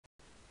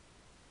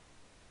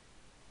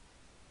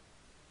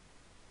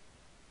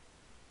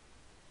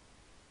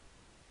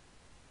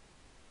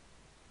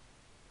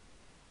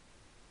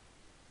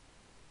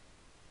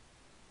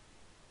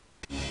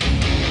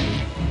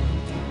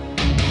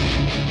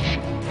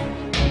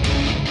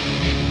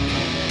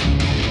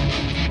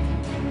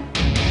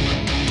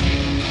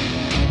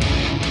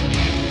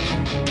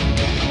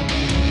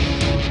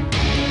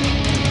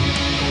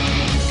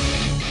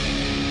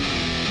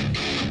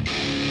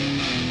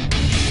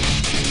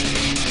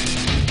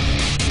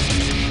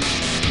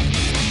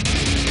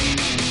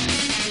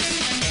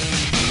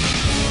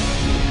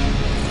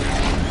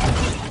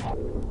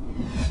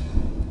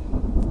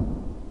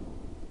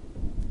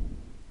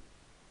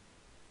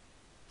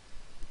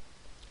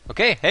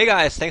Okay, hey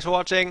guys, thanks for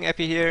watching,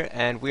 Epi here,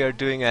 and we are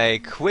doing a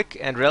quick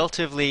and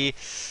relatively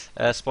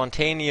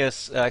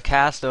spontaneous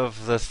cast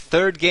of the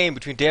third game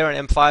between Dara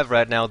and M5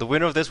 right now. The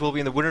winner of this will be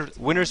in the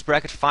winner's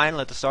bracket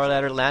final at the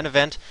Starladder LAN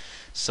event.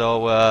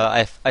 So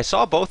I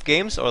saw both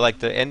games, or like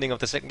the ending of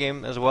the second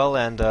game as well,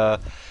 and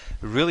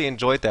really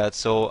enjoyed that.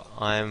 So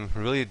I'm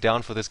really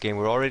down for this game.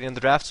 We're already in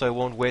the draft, so I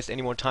won't waste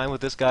any more time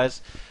with this,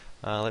 guys.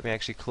 Let me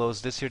actually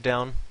close this here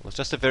down. It was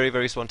just a very,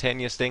 very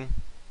spontaneous thing.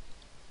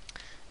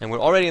 And we're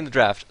already in the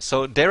draft.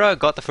 So Dara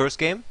got the first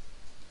game.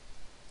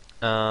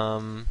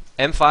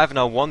 M5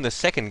 now won the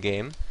second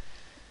game.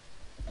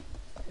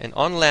 And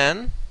on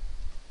LAN,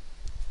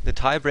 the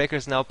tiebreaker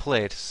is now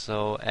played.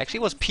 So actually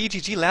it was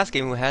PGG last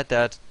game who had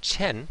that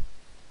Chen.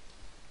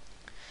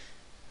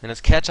 And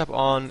let's catch up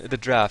on the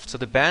draft. So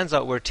the bans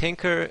out were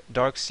Tinker,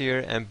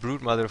 Darkseer, and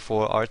Broodmother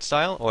for art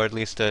style, or at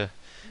least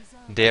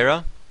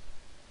Dara.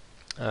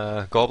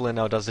 Goblin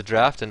now does the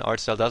draft, and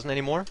art style doesn't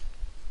anymore.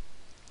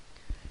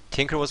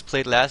 Tinker was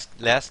played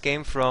last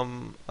game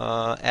from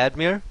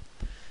Admir,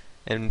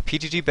 and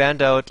PGG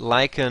banned out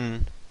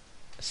Lycan,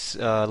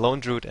 Lone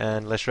Druid,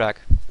 and Leshrac.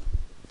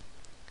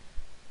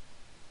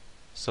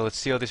 So let's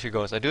see how this here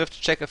goes. I do have to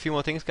check a few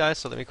more things, guys,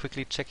 so let me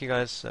quickly check you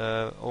guys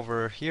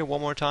over here one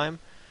more time.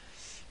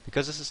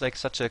 Because this is like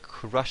such a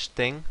crushed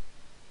thing,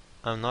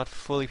 I'm not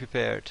fully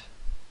prepared.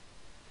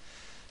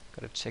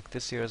 Gotta check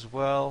this here as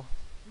well.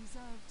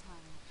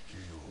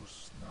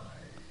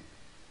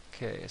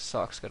 Okay,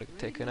 Socks got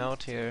taken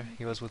out here.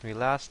 He was with me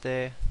last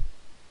day.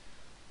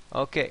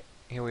 Okay,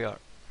 here we are.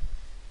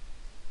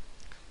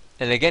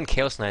 And again,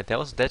 Chaos Knight.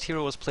 That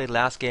hero was played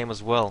last game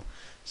as well.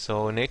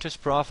 So Nature's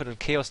Prophet and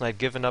Chaos Knight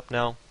given up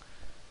now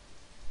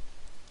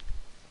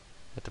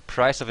at the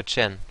price of a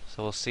Chen.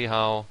 So we'll see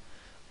how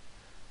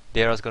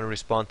Dara's going to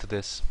respond to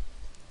this.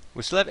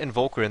 We still have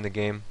Invoker in the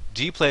game.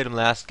 G played him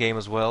last game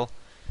as well.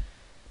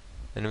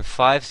 And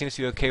M5 seems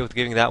to be okay with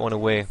giving that one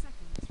away.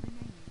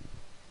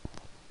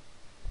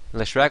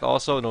 Leshrac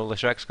also, no,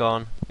 Leshrac's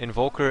gone.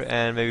 Invoker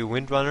and maybe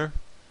Windrunner.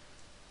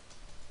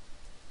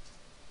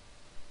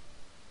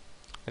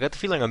 I got the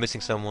feeling I'm missing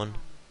someone.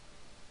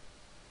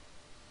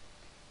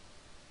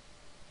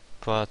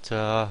 But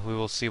we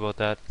will see about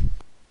that.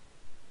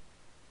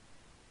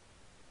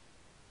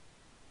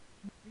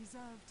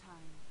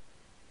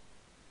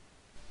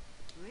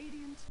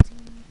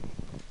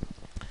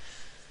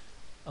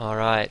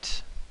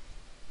 Alright.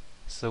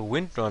 So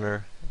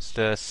Windrunner is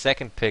the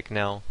second pick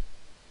now.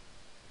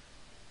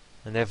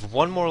 And they have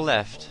one more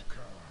left.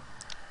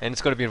 And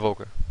it's going to be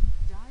Invoker.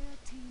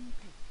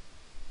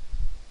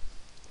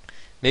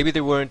 Maybe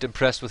they weren't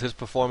impressed with his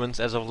performance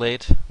as of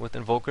late with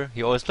Invoker.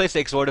 He always plays the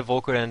Exhort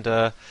Invoker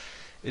and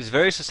is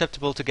very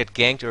susceptible to get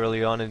ganked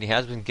early on, and he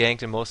has been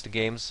ganked in most of the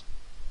games.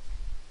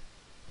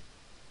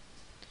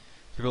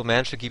 People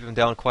managed to keep him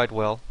down quite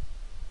well.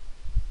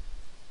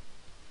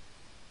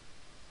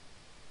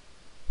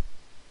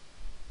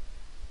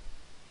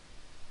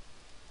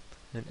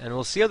 And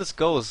we'll see how this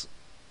goes.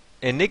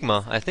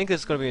 Enigma. I think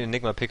this is going to be an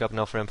Enigma pickup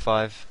now for M5.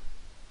 5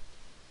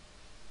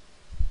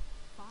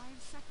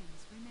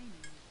 seconds remaining.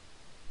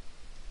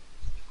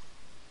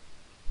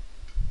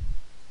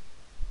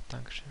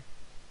 Dankeschön.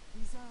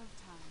 Reserve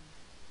time.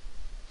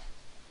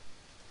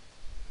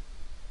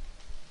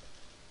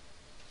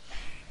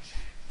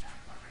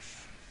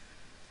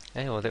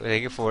 Anyway, they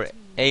go for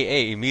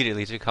AA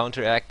immediately to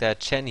counteract that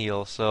Chen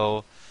heal,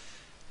 so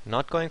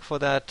not going for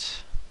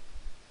that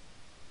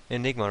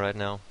Enigma right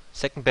now.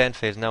 Second ban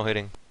phase now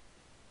hitting.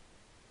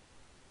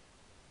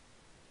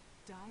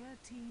 Dire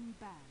team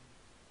ban.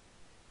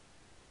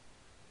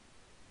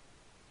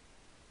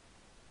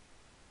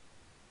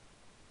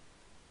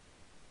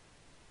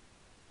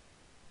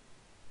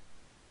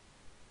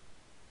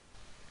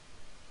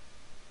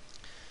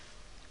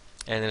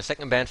 And in the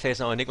second ban phase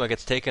now Enigma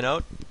gets taken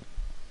out.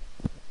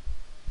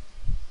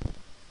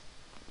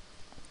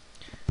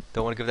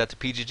 Don't want to give that to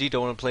PGG,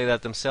 don't want to play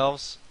that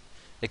themselves.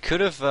 They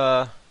could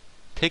have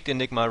picked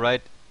Enigma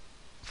right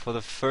for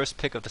the first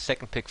pick of the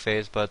second pick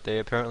phase, but they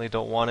apparently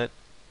don't want it.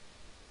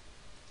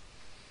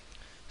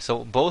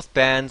 So both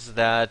bans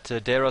that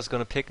Dara's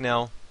going to pick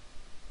now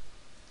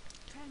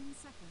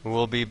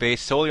will be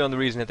based solely on the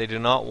reason that they do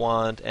not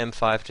want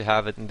M5 to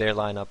have it in their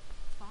lineup.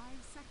 5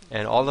 seconds.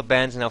 And all the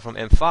bans now from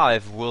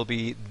M5 will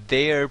be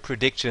their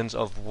predictions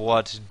of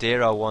what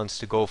Dara wants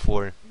to go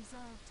for. Reserve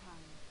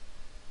time.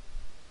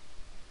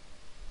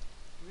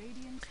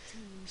 Radiant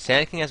team.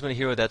 Sand King has been a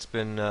hero that's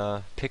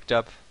been picked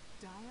up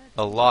Dire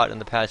a lot in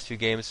the past few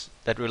games.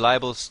 That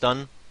reliable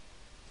stun.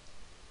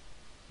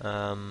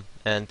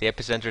 And the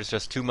epicenter is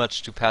just too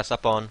much to pass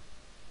up on.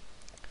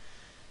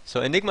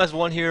 So Enigma is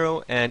one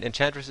hero, and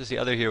Enchantress is the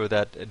other hero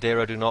that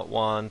Dara do not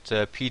want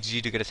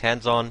PG to get his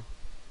hands on.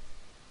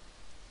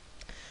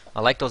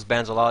 I like those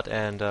bans a lot,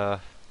 and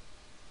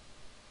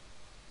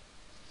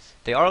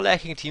they are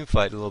lacking team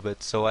fight a little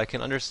bit, so I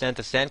can understand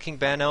the Sand King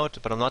ban out,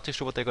 but I'm not too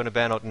sure what they're going to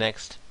ban out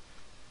next.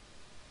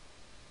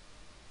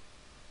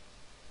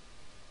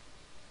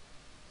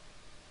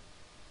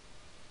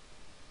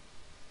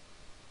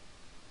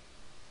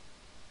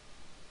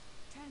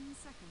 10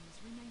 seconds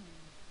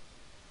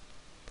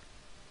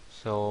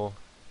So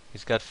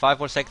he's got 5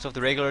 more seconds of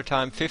the regular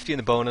time, 50 in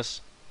the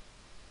bonus.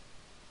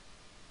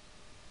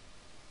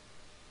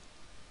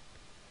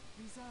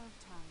 Reserve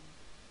time.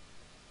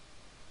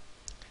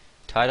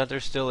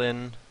 Tidehunter's still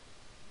in.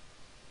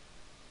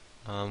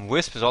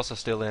 Wisp is also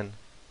still in.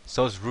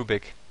 So is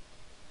Rubik.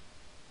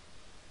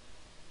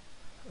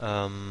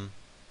 The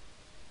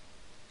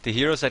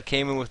heroes that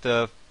came in with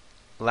the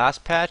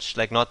last patch,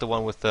 like not the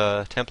one with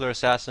the Templar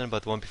Assassin,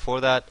 but the one before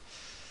that,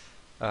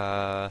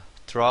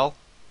 Thrall.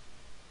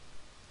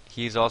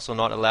 He's also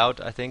not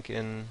allowed, I think,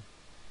 in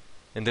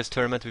this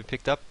tournament to be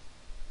picked up.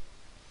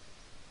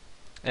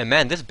 And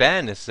man, this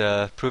ban is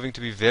proving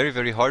to be very,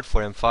 very hard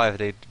for M5.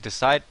 They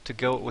decide to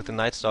go with the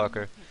Night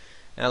Stalker,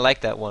 and I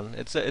like that one.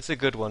 It's a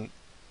good one.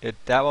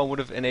 That one would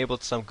have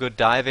enabled some good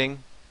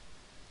diving.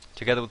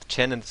 Together with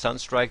Chen and the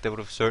Sunstrike, there would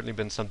have certainly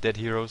been some dead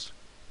heroes.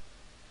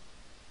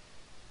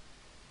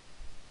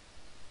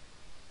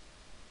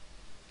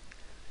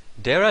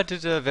 Dara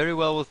did very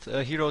well with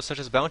heroes such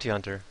as Bounty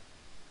Hunter.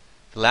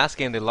 The last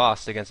game they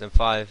lost against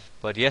M5,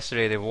 but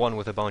yesterday they won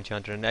with a Bounty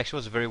Hunter, and actually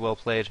was very well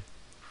played.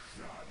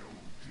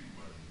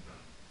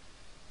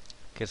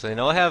 Okay, so they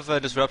now have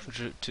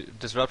disruption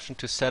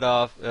to set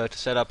up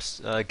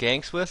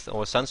ganks with,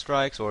 or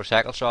Sunstrikes, or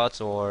Shackle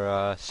Shots,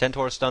 or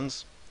Centaur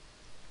stuns.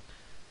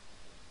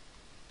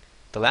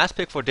 The last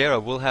pick for Dara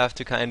will have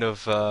to kind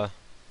of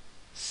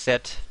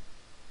set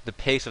the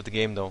pace of the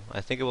game, though.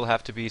 I think it will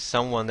have to be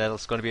someone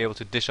that's going to be able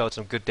to dish out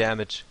some good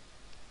damage.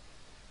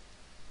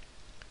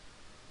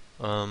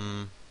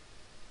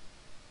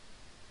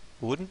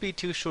 Wouldn't be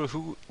too sure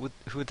who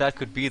that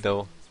could be,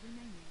 though.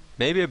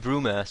 Maybe a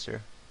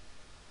Brewmaster.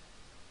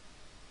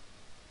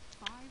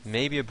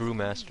 Maybe a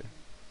Brewmaster.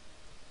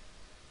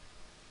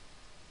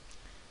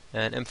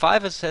 And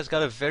M5 has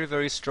got a very,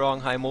 very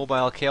strong high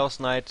mobile Chaos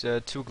Knight,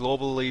 2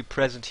 globally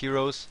present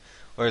heroes,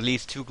 or at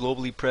least 2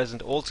 globally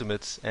present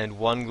ultimates, and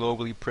 1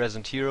 globally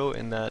present hero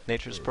in that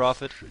Nature's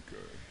Prophet.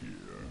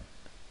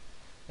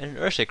 And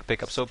an Earthshaker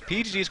pickup. So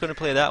PGG is going to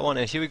play that one,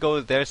 and here we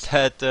go. There's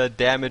that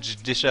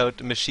damage dish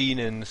out machine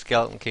in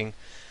Skeleton King.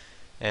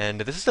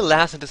 And this is the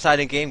last and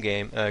deciding game,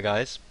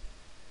 guys.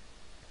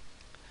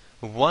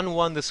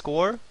 1-1 the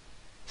score.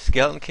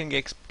 Skeleton King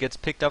gets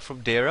picked up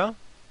from Dara.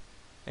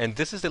 And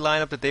this is the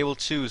lineup that they will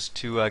choose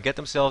to get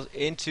themselves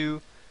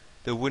into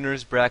the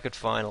winner's bracket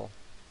final.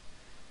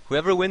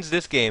 Whoever wins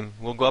this game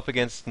will go up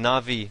against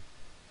Na'Vi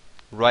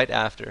right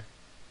after.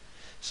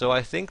 So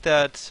I think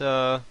that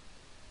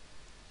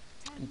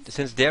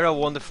since Dara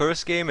won the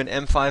first game and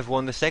M5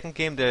 won the second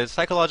game, the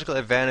psychological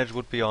advantage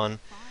would be on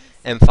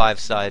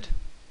M5's side.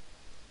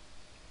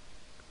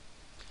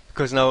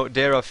 Because now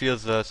Dara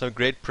feels some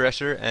great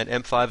pressure, and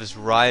M5 is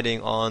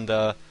riding on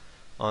the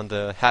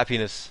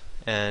happiness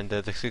and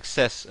the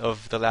success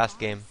of the last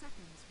game.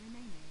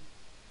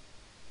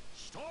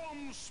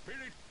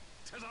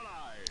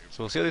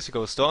 So we'll see how this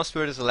goes. Storm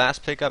Spirit is the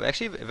last pickup,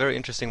 actually a very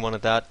interesting one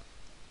at that.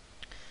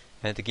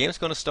 And the game's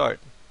gonna start.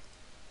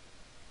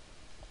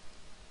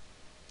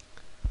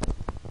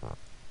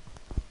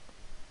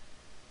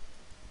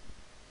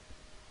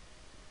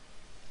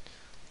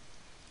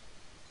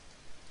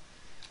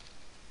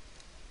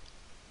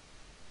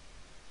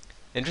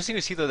 Interesting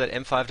to see though that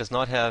M5 does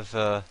not have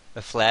a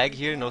flag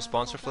here, no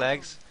sponsor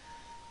flags.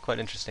 Quite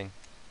interesting.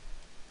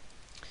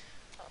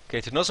 Okay,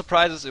 to no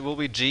surprises, it will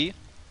be G,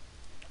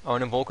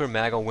 Arn Invoker,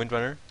 Mag on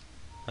Windrunner.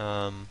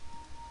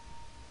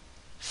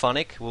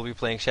 Phonic will be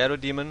playing Shadow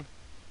Demon,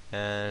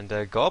 and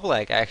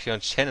Goblag actually on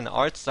Chen, and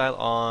Artstyle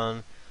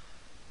on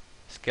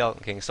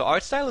Skeleton King. So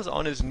Artstyle is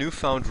on his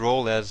newfound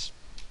role as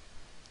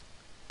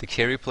the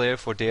carry player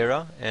for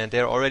Dara, and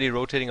they're already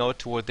rotating out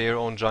toward their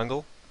own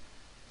jungle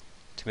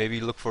to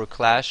maybe look for a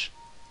clash.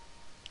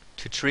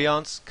 2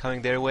 Treants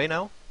coming their way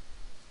now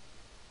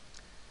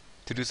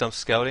to do some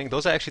scouting.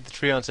 Those are actually the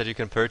Treants that you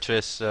can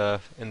purchase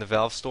in the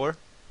Valve store.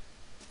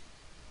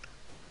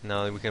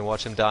 Now we can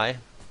watch him die.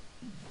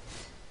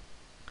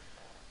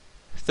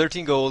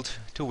 13 gold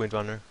to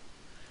Windrunner.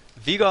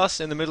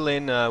 Vigos in the middle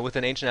lane with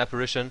an Ancient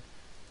Apparition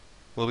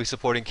will be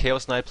supporting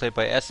Chaos Knight, played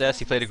by SS.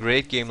 He played a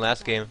great game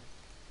last game.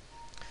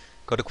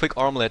 Got a quick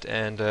armlet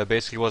and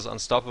basically was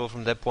unstoppable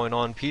from that point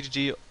on.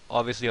 PGG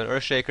obviously on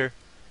Earthshaker,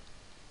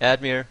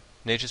 Admir,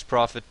 Nature's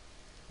Prophet,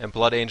 and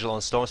Blood Angel on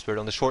Storm Spirit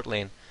on the short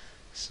lane.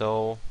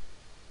 So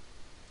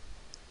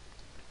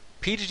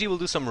PGG will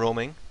do some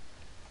roaming.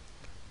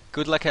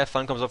 Good luck, have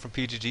fun comes up from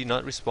PGG,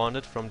 not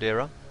responded from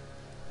Dara.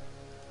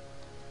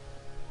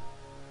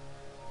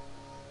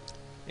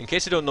 In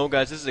case you don't know,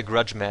 guys, this is a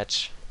grudge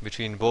match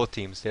between both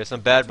teams. There's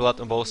some bad blood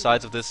on both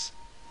sides of this.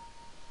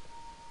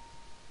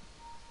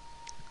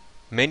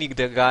 Many of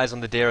the guys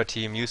on the Dara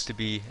team used to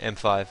be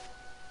M5.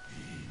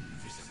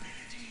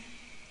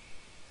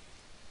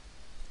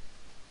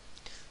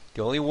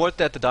 The only ward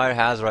that the Dire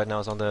has right now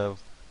is on the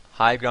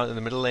high ground in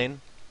the middle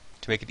lane,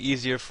 to make it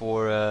easier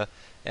for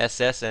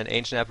SS and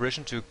Ancient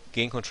Apparition to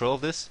gain control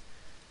of this.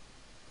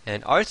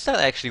 And Artstyle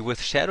actually with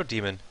Shadow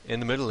Demon in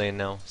the middle lane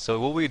now. So it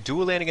will be a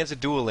dual lane against a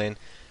dual lane.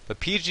 But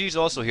PG is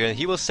also here, and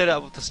he will set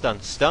up with the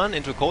stun. Stun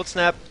into a Cold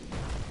Snap.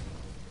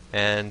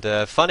 And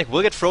Funnick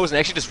will get frozen,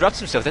 actually disrupts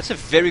himself. That's a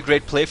very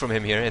great play from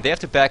him here, and they have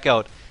to back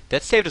out.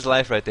 That saved his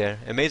life right there.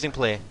 Amazing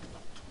play.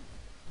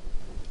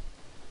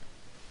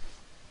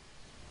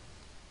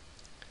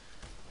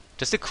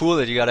 Just a cool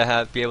that you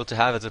gotta be able to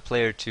have as a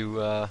player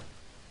to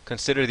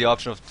consider the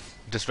option of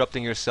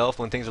disrupting yourself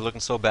when things are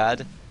looking so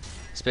bad,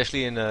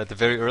 especially in the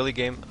very early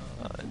game.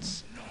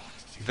 It's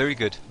very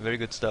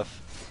good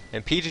stuff.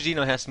 And PGG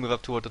now has to move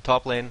up toward the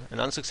top lane. An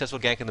unsuccessful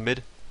gank in the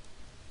mid.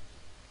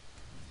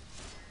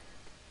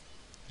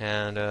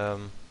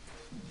 And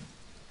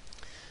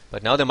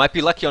but now they might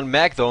be lucky on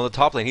Mag though on the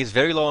top lane. He's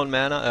very low on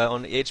mana,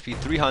 on HP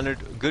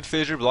 300. Good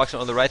fissure, blocks it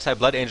on the right side.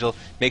 Blood Angel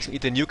makes him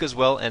eat the nuke as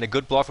well, and a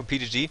good block from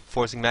PGG,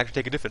 forcing Mag to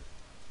take a different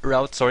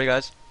route. Sorry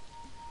guys.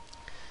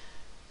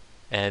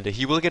 And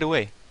he will get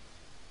away.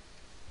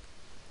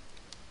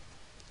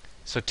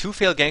 So 2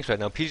 failed ganks right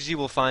now. PGG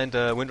will find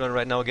Windrunner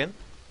right now again,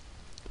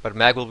 but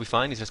Mag will be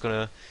fine. He's just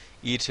gonna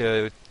eat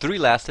 3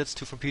 last hits,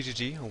 2 from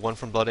PGG, 1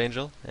 from Blood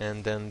Angel,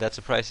 and then that's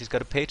the price he's got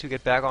to pay to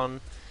get back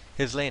on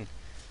his lane.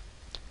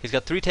 He's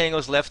got 3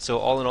 tangos left, so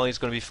all in all he's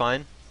going to be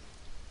fine.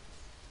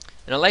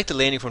 And I like the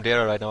laning from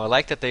Dara right now. I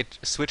like that they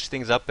switched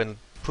things up and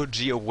put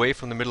G away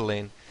from the middle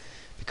lane,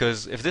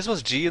 because if this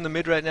was G in the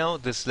mid right now,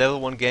 this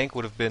level 1 gank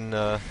would have been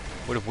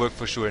would have worked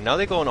for sure. Now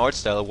they go on art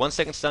style. 1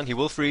 second stun, he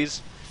will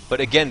freeze, but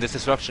again this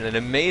disruption, an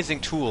amazing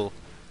tool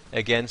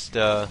against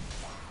the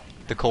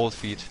cold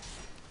feet.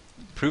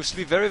 Proves to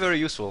be very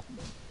useful.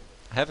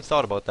 I haven't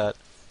thought about that,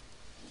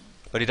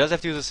 but he does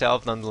have to use a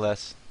salve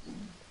nonetheless.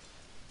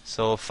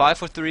 So 5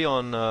 for 3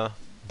 on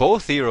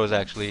both heroes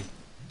actually.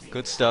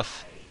 Good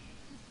stuff.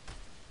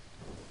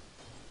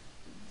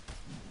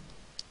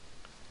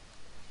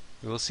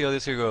 We will see how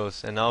this here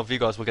goes. And now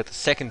Vigos will get the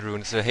second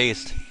rune. It's a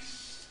haste.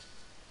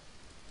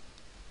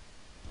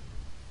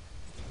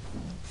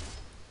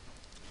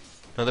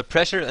 Now the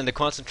pressure and the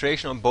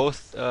concentration on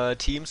both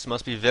teams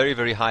must be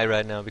very high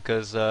right now,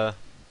 because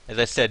as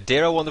I said,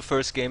 Dara won the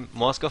first game,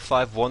 Moscow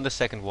 5 won the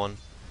second one,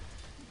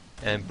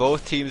 and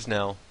both teams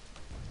now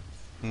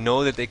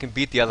know that they can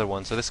beat the other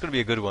one, so this is going to be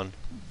a good one.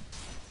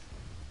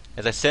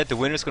 As I said, the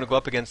winner is going to go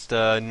up against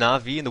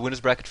Na'Vi in the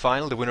winners bracket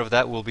final. The winner of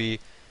that will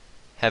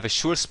have a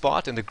sure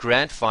spot in the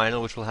grand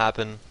final, which will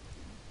happen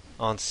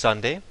on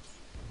Sunday.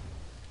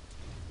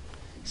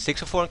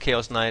 6 for 4 on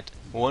Chaos Knight,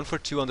 1 for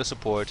 2 on the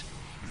support.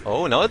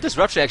 Oh, now a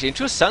disruption actually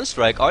into a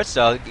Sunstrike art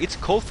style. It's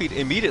cold feet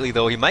immediately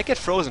though. He might get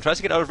frozen, tries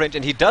to get out of range,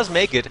 and he does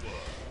make it.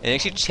 And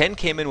actually Chen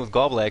came in with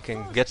Goblik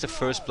and gets the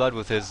first blood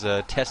with his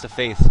Test of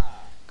Faith.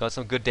 Got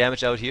some good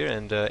damage out here,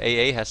 and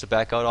AA has to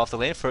back out off the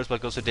lane. First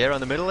blood goes to Dara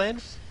on the middle lane.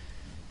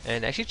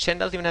 And actually Chen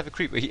doesn't even have a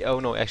creep. Oh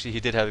no, actually he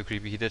did have a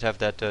creepy. He did have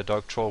that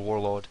Dark Troll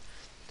Warlord.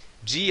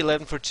 G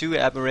 11 for 2,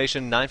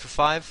 Admiration 9 for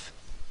 5.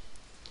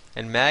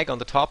 And Mag on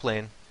the top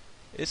lane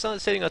is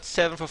sitting at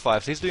 7 for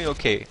 5, so he's doing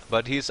okay.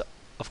 But he's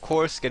of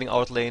course getting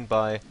outlaned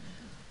by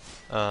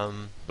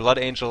Blood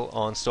Angel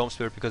on Storm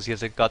Spirit, because he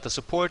has got the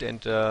support, and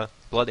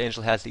Blood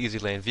Angel has the easy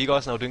lane.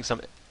 Vigos now doing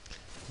some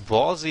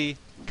ballsy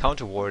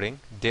counter warding.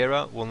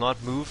 Dara will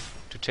not move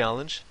to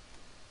challenge.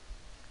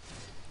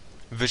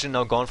 Vision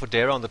now gone for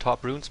Dara on the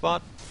top rune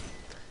spot.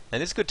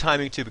 And it's good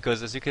timing too,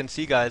 because as you can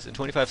see guys, in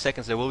 25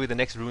 seconds there will be the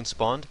next rune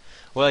spawned.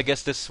 Well, I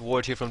guess this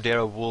ward here from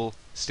Dara will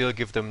still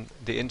give them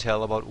the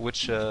intel about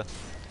which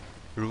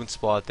rune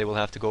spot they will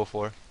have to go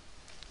for.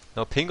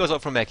 Now ping goes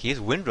up from Mac.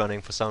 He's wind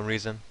running for some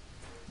reason.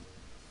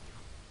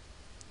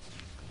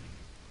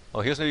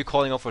 Oh, he was maybe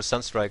calling out for a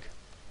Sunstrike.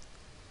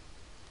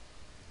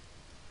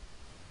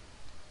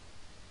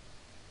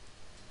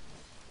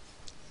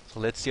 So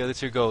let's see how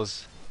this here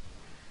goes.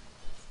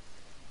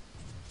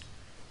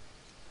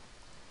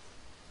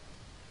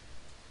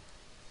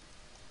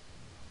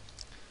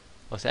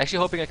 I was actually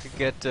hoping I could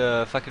get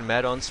fucking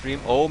Mad on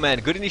stream. Oh man,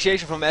 good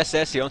initiation from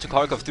SS here onto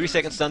Kharkov. 3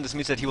 seconds stun. This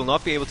means that he will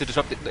not be able to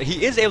disrupt it.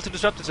 He is able to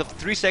disrupt it after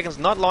 3 seconds,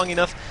 not long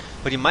enough,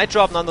 but he might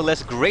drop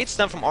nonetheless. Great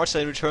stun from Arsa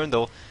in return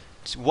though.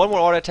 One more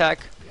auto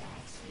attack,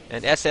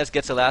 and SS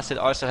gets the last hit.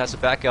 Arsa has to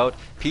back out.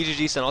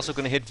 PGG stun also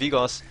going to hit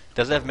Vigos.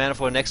 Doesn't have mana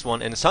for the next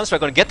one, and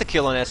Sunstrike going to get the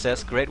kill on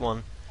SS. Great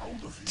one.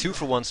 2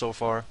 for 1 so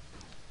far.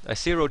 I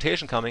see a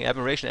rotation coming.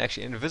 Admiration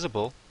actually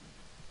invisible.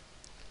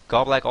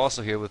 Goblik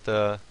also here with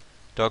the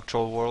Dark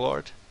Troll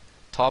Warlord.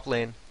 Top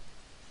lane,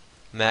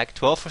 Mag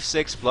 12 for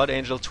 6, Blood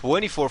Angel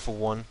 24 for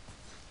 1.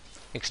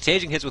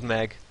 Exchanging hits with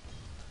Mag.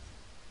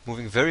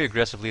 Moving very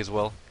aggressively as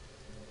well.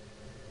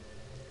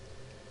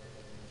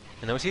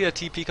 And now we see a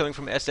TP coming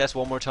from SS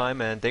one more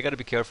time, and they gotta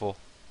be careful.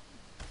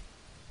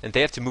 And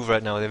they have to move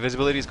right now. The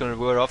invisibility is gonna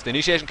wear off. The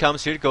initiation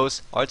comes, here it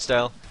goes. Art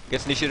style.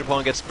 Gets initiated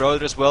upon, gets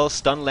sprouted as well.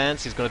 Stun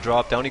lands, he's gonna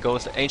drop, down he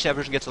goes. The Ancient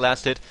Apparition gets the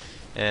last hit.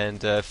 And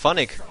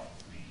Funnick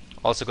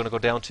also going to go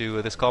down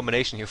to this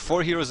combination here.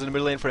 4 heroes in the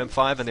middle lane for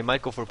M5, and they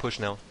might go for a push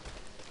now.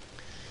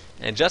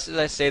 And just as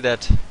I say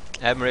that,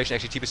 Admiration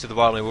actually TPs to the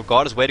bottom lane, where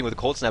God is waiting with a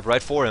cold snap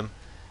right for him.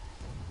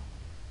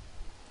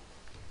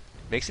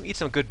 Makes him eat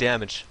some good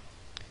damage.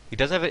 He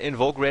doesn't have an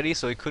invoke ready,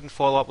 so he couldn't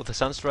follow up with a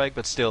Sunstrike,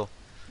 but still.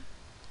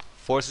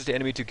 Forces the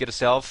enemy to get a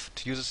salve,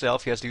 to use a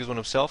salve. He has to use one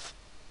himself.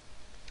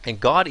 And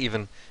God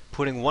even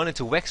putting one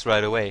into Wex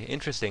right away.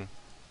 Interesting.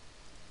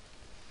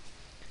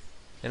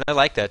 And I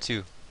like that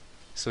too.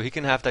 So he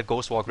can have that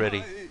Ghost Walk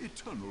ready.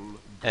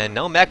 And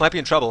now Mag might be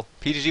in trouble.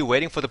 PGG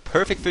waiting for the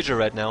perfect fissure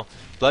right now.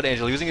 Blood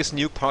Angel using his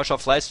nuke. Power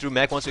Shot flies through.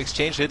 Mag wants to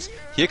exchange hits.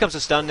 Here comes the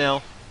stun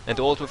now. And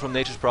the ultimate from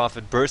Nature's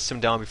Prophet bursts him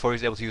down before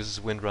he's able to use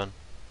his Wind Run.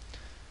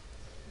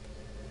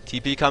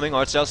 TP coming.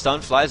 Artstyle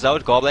stun. Flies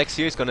out. Goblex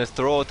here. He's going to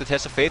throw out the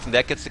Test of Faith. And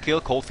that gets the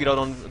kill. Cold Feet out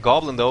on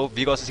Goblin though.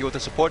 Vigos is here with the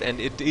support. And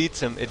it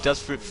eats him. It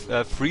does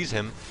freeze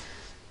him.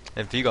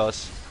 And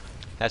Vigos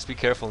has to be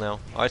careful now.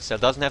 Artstyle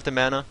doesn't have the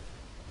mana.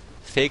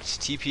 Faked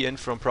TP in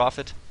from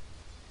Prophet.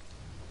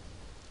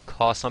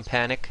 Cause some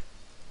panic.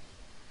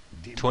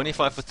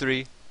 25 for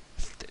 3.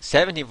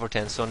 17 for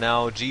 10. So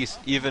now G's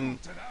even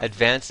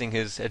advancing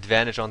his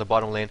advantage on the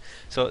bottom lane.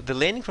 So the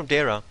laning from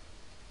Dara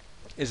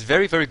is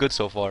very, very good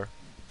so far.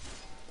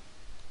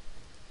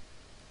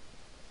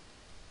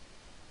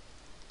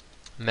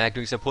 Mag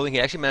doing some pulling. He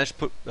actually managed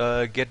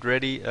to get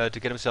ready to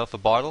get himself a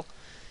bottle.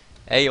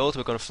 A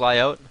ultimate going to fly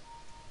out.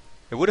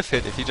 It would have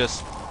hit if he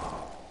just...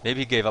 maybe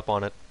he gave up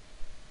on it.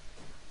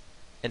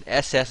 And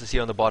SS is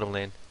here on the bottom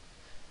lane.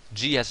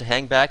 G has to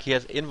hang back. He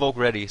has Invoke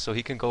ready, so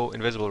he can go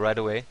invisible right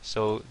away.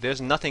 So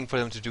there's nothing for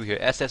them to do here.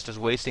 SS just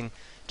wasting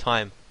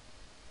time.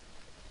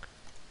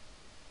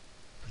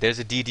 There's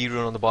a DD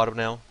rune on the bottom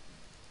now.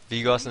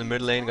 Vigos in the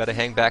mid lane got to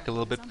hang back a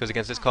little bit because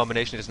against this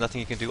combination there's nothing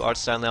he can do.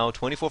 Artstyle now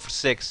 24 for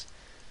 6.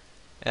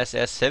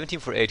 SS 17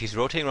 for 8. He's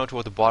rotating around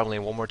toward the bottom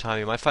lane one more time.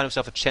 He might find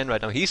himself a Chen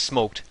right now. He's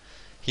smoked.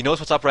 He knows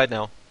what's up right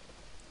now.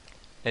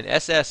 And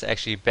SS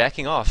actually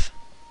backing off.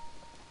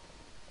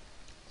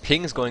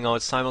 Pings going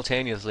out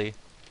simultaneously.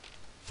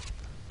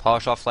 Power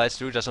Shot flies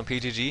through just on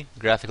PGG.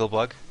 Graphical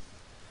bug.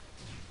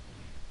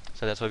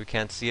 So that's why we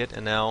can't see it.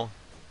 And now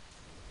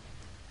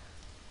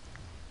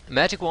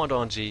Magic Wand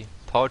on G.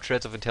 Power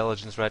Treads of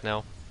Intelligence right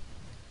now.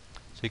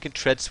 So he can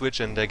tread switch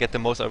and get the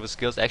most out of his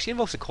skills. Actually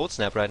invokes a Cold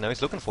Snap right now.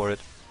 He's looking for it.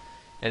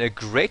 And a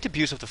great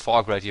abuse of the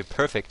fog right here.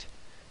 Perfect.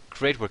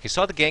 Great work. He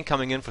saw the gank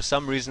coming in for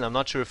some reason. I'm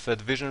not sure if the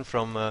vision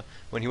from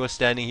when he was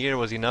standing here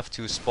was enough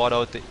to spot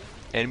out the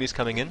enemies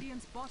coming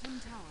in.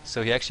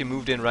 So he actually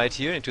moved in right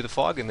here into the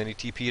fog and then he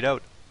TP'd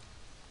out.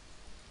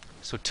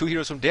 So 2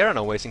 heroes from Dara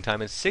now wasting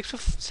time, and 6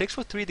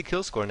 for 3 the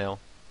kill score now.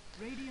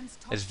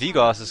 As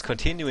Vigos is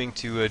continuing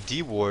to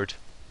deward.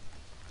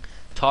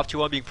 Top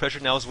 2 are being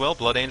pressured now as well.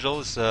 Blood Angel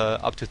is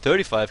up to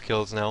 35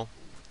 kills now.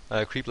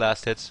 Creep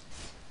last hits.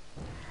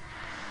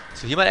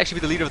 So he might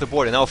actually be the leader of the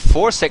board. And now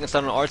 4 seconds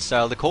down on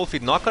Artstyle. The Cold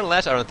Feet not gonna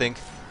last, I don't think.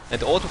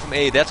 And the ultimate from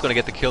A, that's gonna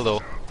get the kill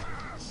though.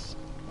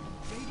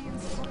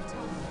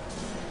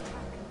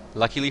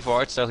 Luckily for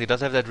Artstyle, he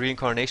does have that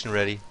reincarnation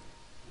ready.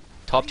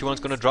 Top 2 one's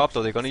gonna drop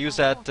though. They're gonna use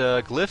that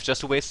glyph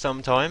just to waste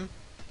some time.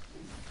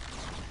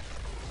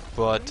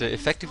 But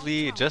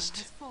effectively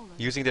just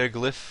using their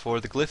glyph for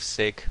the glyph's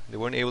sake. They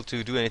weren't able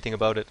to do anything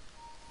about it.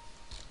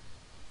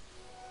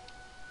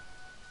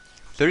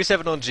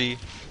 37 on G,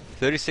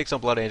 36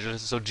 on Blood Angel.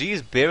 So G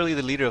is barely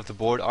the leader of the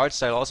board.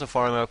 Artstyle also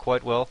farming out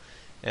quite well.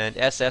 And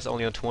SS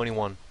only on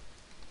 21.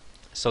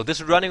 So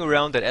this running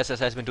around that SS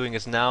has been doing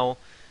is now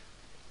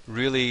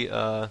really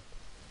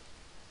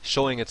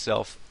showing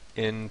itself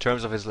in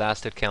terms of his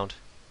last hit count.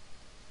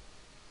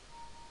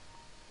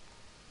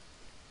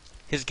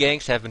 His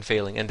ganks have been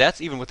failing, and that's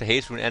even with the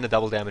haste rune and the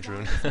double damage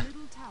rune.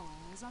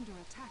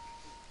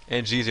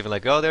 And G's even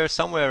like, oh, they're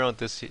somewhere around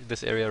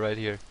this area right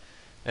here.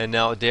 And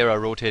now Dara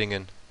rotating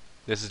in.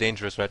 This is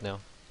dangerous right now.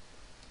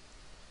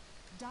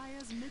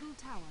 Dire's middle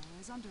tower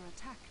is under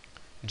attack.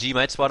 G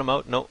might spot him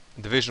out. No,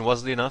 the vision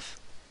wasn't enough.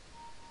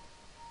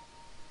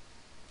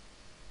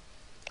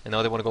 And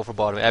now they want to go for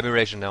bottom.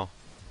 Admiration now.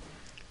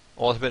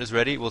 Ultimate is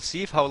ready. We'll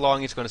see how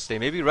long he's going to stay.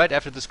 Maybe right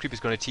after this creep he's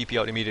going to TP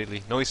out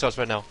immediately. No, he starts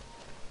right now.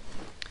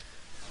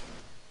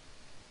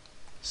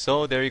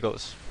 So there he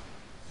goes.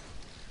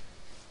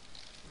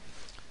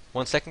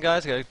 1 second,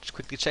 guys. I gotta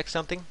quickly check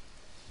something.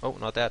 Oh,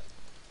 not that.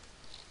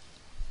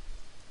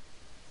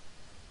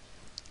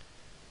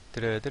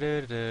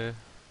 Da-da-da-da-da.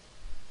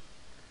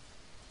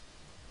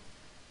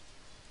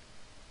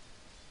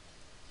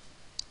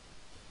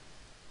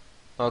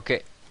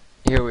 Okay,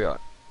 here we are.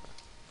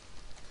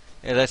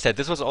 As I said,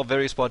 this was all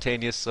very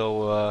spontaneous,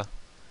 so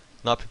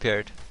not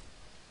prepared.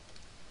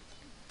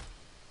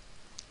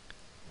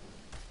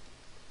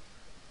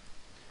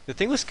 The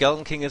thing with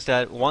Skeleton King is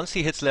that once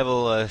he hits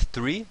level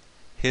 3,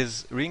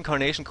 his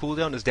reincarnation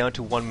cooldown is down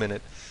to 1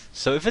 minute.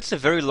 So if it's a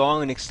very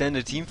long and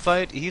extended team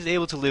fight, he's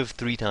able to live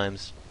 3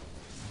 times.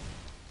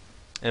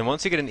 And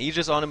once you get an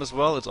Aegis on him as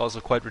well, it's also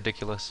quite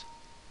ridiculous.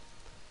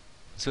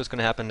 Let's see what's going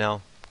to happen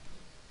now.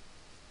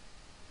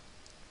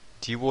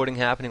 Dewarding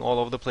happening all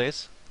over the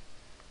place.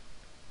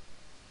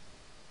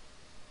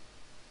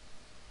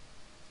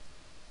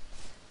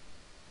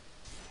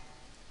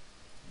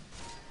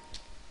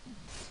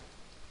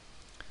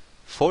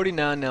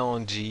 $49 now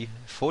on G,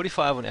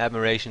 45 on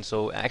Admiration,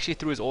 so actually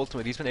through his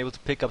ultimate he's been able to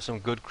pick up some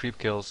good creep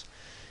kills.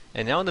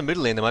 And now in the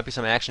middle lane there might be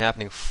some action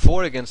happening.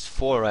 4 against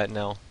 4 right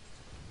now.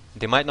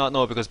 They might not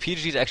know because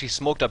PGG is actually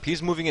smoked up.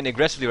 He's moving in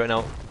aggressively right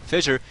now.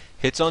 Fissure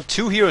hits on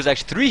 2 heroes,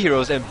 actually 3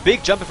 heroes, and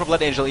big jumping from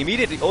Blood Angel.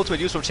 Immediately ultimate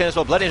use from Chen as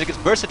well. Blood Angel gets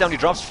bursted down, he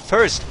drops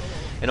first.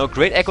 And now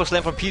great Echo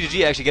Slam from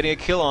PGG, actually getting a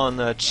kill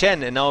on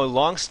Chen. And now a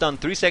long stun,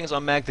 3 seconds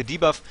on Mag. The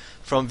debuff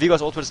from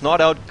Vigor's ultimate is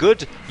not out.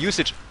 Good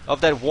usage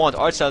of that wand.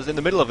 Artstyle is in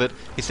the middle of it.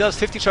 He still has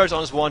 50 charges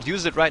on his wand,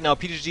 uses it right now.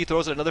 PGG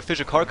throws out another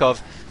Fissure Kharkov,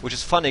 which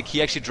is funny. He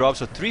actually drops,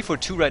 so 3 for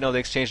 2 right now. The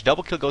exchange.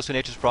 Double kill goes to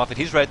Nature's Prophet.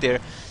 He's right there.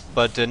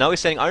 But now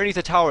he's standing underneath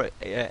the tower.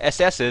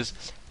 SS is.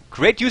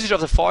 Great usage of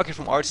the fog here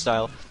from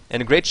Artstyle.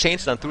 And a great chain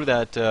stun through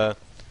that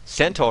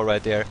Centaur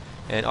right there.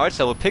 And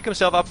Artstyle will pick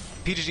himself up.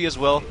 PGG as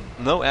well.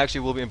 No,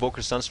 actually will be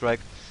Invoker's Sunstrike.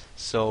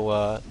 So,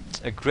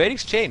 a great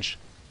exchange.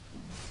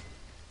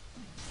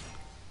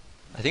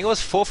 I think it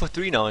was 4 for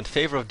 3 now in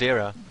favor of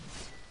Dara.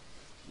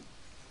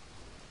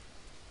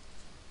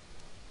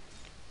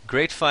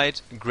 Great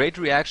fight, great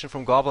reaction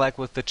from Gobblehack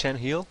with the Chen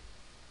heal.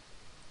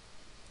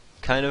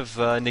 Kind of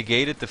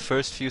negated the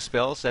first few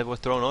spells that were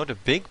thrown out. A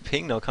big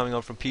ping now coming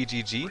out from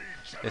PGG.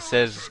 It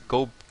says,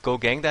 go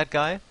gang that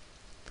guy.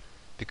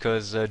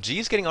 Because G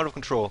is getting out of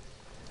control.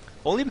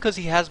 Only because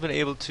he has been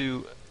able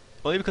to...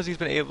 Only because he's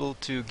been able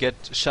to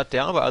get shut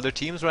down by other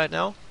teams right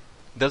now.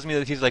 Doesn't mean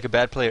that he's like a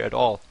bad player at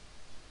all.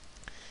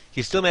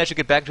 He still managed to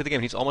get back into the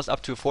game. He's almost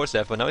up to a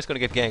 4-staff, but now he's going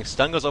to get ganked.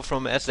 Stun goes off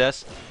from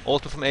SS.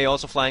 Ultimate from A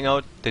also flying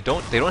out. They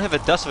don't have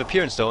a dust of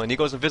appearance though, and he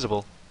goes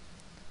invisible.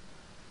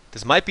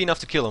 This might be enough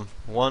to kill him.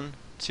 1,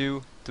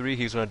 2, 3.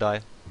 He's going to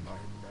die. My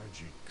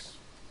magics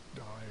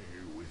die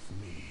with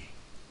me.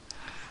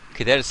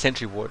 Okay, that is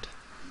Sentry Ward.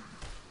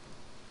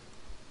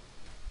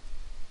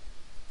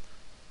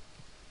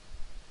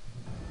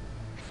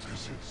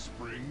 Is it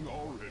spring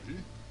already?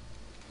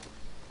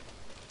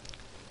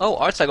 Oh,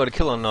 Artstyle got a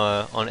kill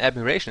on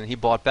Admiration. He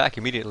bought back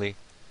immediately.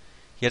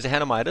 He has a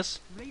Hanamitis.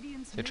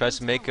 So he tries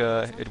to make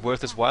it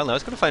worth his while. Now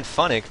he's going to find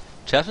Funnick,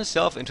 traps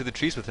himself into the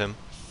trees with him.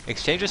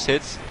 Exchanges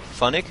hits.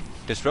 Funnick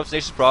disrupts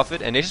Nature's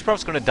Prophet, and Nature's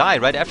Prophet's going to die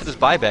right after this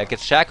buyback.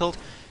 Gets shackled,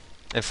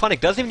 and Funnick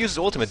doesn't even use his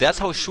ultimate. That's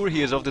how sure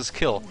he is of this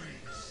kill.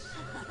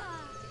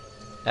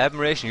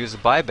 Admiration uses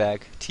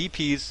buyback,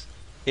 TPs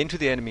into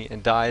the enemy,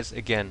 and dies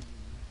again.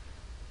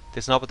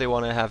 That's not what they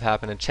want to have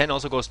happen. And Chen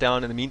also goes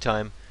down in the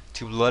meantime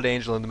to Blood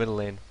Angel in the middle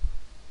lane.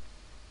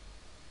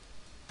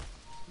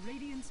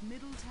 Radiant's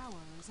middle tower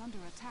is under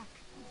attack.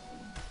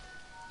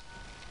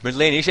 Mid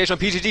lane initiation on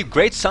PGG.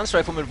 Great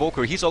Sunstrike from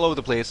Invoker. He's all over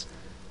the place.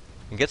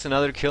 And gets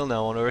another kill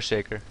now on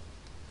Earthshaker.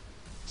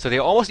 So they're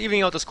almost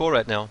evening out the score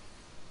right now.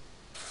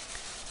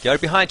 They are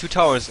behind 2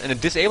 towers, and a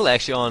disable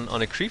actually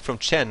on a creep from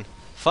Chen.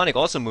 Funnick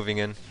also moving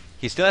in.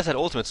 He still has that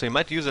ultimate, so he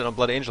might use it on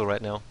Blood Angel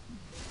right now.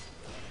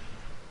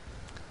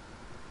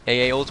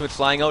 AA ultimate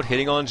flying out,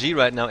 hitting on G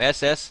right now.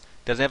 SS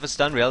doesn't have a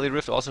stun. Reality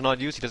Rift also not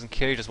used. He doesn't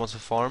care, he just wants to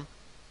farm.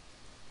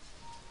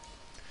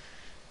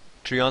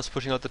 Trion's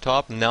pushing out the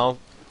top. Now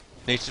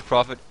Nature's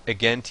Prophet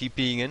again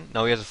TPing in.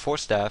 Now he has a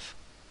 4-staff.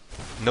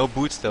 No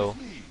boots though.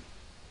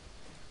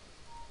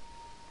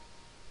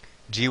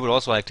 G would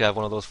also like to have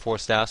one of those 4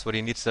 staffs, but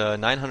he needs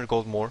 900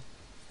 gold more.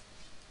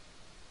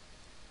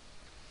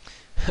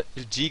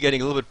 G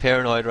getting a little bit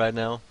paranoid right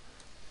now.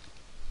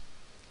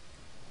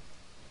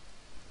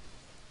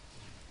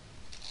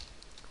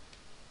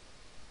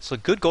 So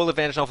good goal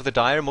advantage now for the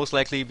Dire, most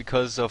likely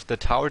because of the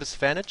tower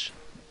disadvantage.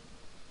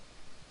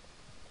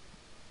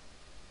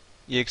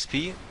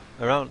 EXP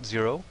around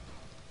 0.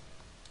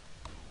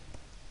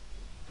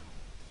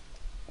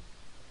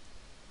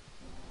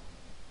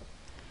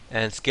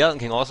 And Skeleton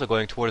King also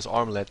going toward his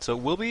armlet. So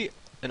it will be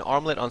an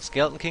armlet on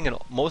Skeleton King and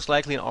most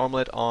likely an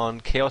armlet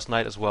on Chaos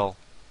Knight as well.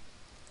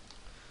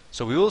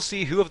 So we will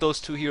see who of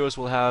those 2 heroes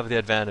will have the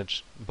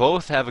advantage.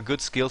 Both have a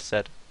good skill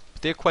set,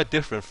 but they're quite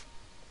different.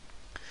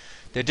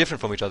 They're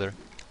different from each other.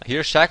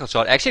 Here's Shackle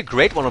Shot. Actually a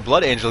great one on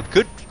Blood Angel.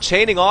 Good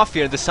chaining off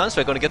here, and the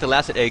Sunstrike going to get the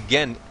last hit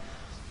again.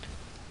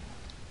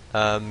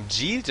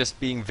 G just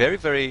being very,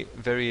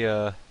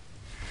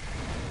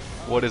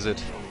 what is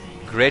it?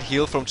 Great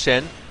heal from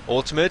Chen.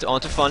 Ultimate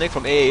onto Funnick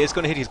from AA is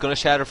going to hit. He's going to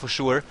shatter for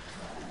sure.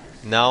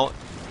 Now,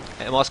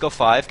 Moscow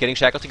 5 getting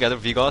shackled together.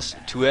 Vigos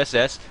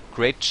 2SS.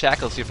 Great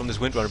shackles here from this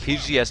Windrunner.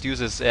 PGG has to use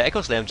his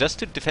Echo Slam just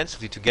to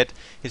defensively to get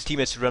his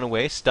teammates to run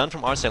away. Stun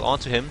from Artstyle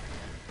onto him.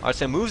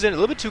 Artstyle moves in a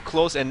little bit too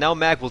close, and now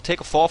Mag will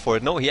take a fall for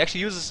it. No, he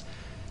actually uses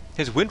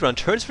his Windrun,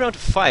 turns around to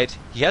fight.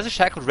 He has a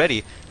shackle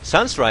ready.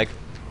 Sunstrike.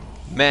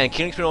 Man,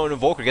 killing spree on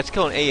Invoker gets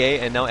killed on AA,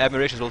 and now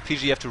Admiration as well.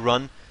 PGG have to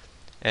run.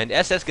 And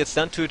SS gets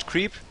stunned to a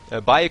creep,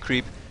 by a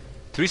creep.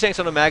 3 seconds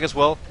on the Mag as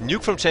well.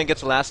 Nuke from Chen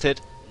gets the last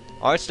hit.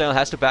 Artstyle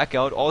has to back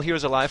out. All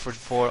heroes alive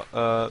for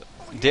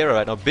Dara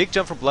right now. Big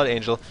jump from Blood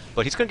Angel,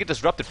 but he's going to get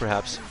disrupted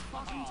perhaps.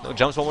 No,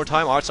 jumps one more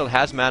time. Artstyle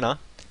has mana.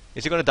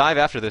 Is he going to dive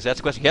after this? That's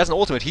the question. He has an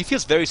ultimate. He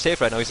feels very safe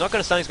right now. He's not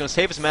going to stun. He's going to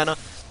save his mana.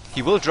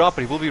 He will drop,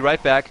 but he will be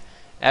right back.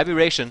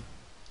 Aberration.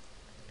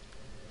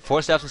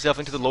 4-stabs himself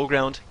into the low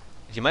ground.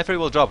 He might very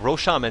well drop.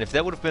 Roshan, man. If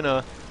that would have been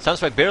a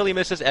Sunstrike barely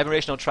misses.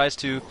 Aberration now tries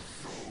to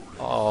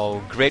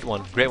Oh, great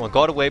one, great one.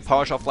 Got away,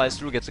 Power Shot flies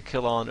through, gets a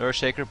kill on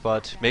Earthshaker,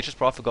 but Nature's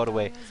Prophet got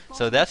away.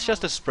 So that's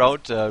just a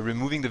Sprout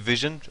removing the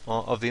vision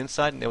of the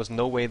inside, and there was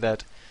no way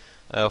that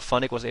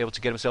Funnick was able to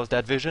get himself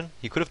that vision.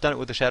 He could have done it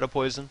with the Shadow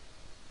Poison,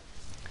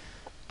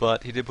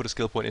 but he did put a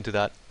skill point into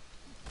that.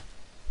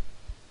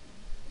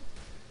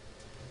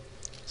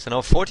 So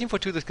now 14 for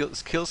 2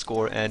 the kill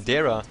score, and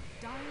Dara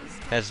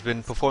has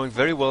been performing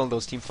very well in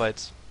those team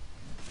fights.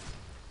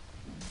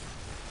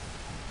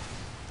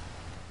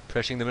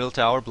 Pressuring the middle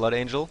tower, Blood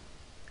Angel.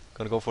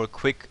 Gonna go for a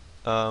quick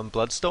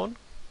Bloodstone.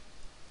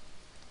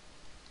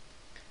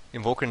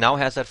 Invoker now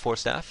has that 4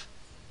 staff.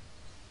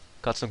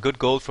 Got some good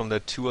gold from the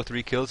 2 or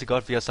 3 kills he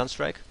got via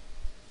Sunstrike.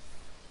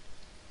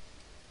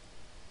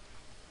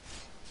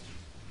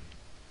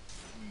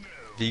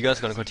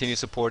 Viga's gonna continue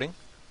supporting.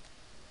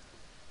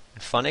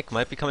 And Funnick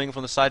might be coming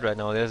from the side right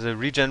now. There's a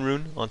regen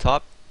rune on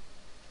top.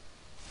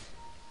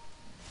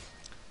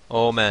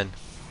 Oh man.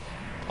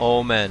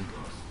 Oh man.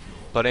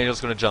 Blood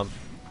Angel's gonna jump.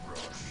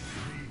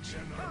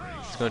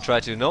 He's gonna try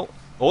to... No.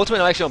 Ultimate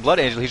now actually on Blood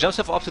Angel. He jumps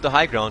himself up to the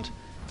high ground.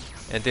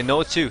 And they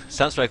know it too.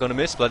 Sunstrike gonna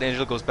miss. Blood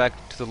Angel goes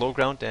back to the low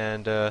ground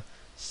and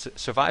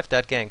survived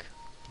that gank.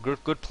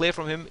 Good play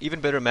from him. Even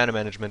better mana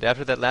management.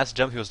 After that last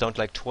jump he was down to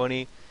like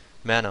 20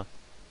 mana.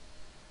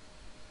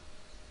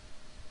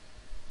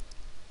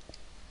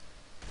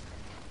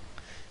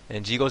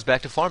 And G goes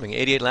back to farming.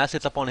 88 last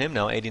hits up on him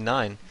now.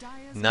 89.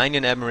 9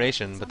 in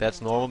Admiration, but that's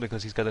normal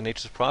because he's got a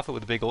Nature's Prophet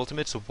with a big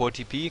ultimate. Support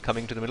TP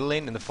coming to the middle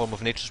lane in the form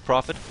of Nature's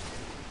Prophet.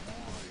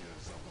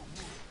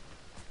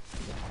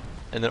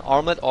 And then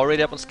Armlet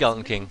already up on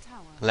Skeleton King.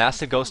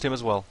 Last hit goes to him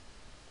as well.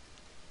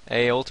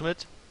 A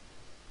ultimate.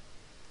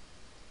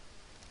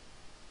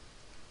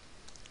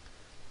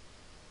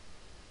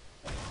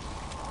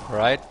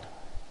 Right.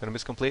 Gonna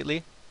miss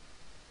completely.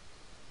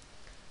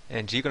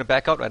 And G gonna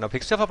back out right now.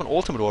 Picks himself up an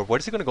ultimate orb. What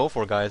is he gonna go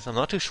for, guys? I'm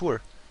not too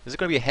sure. Is it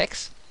gonna be a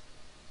Hex?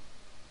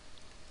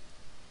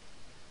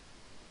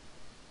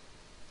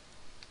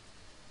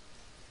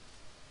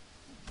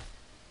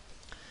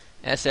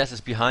 SS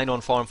is behind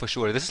on farm for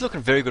sure. This is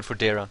looking very good for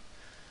Dara.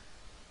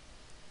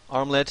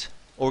 Armlet,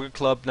 Ogre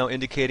Club now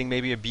indicating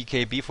maybe a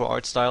BKB for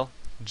art style.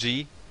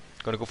 G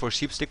gonna go for a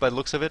Sheep Stick by the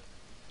looks of it.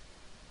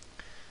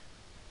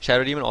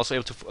 Shadow Demon also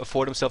able to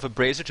afford himself a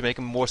Brazier to make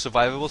him more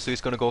survivable, so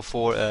he's gonna go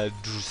for a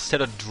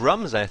set of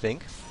drums, I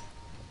think.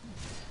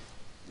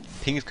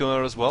 Ping is going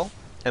out as well.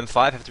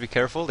 M5 have to be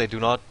careful. They do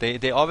not.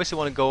 They obviously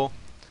want to go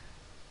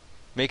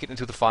make it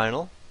into the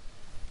final.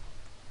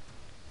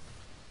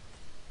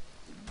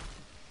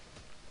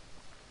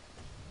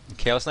 And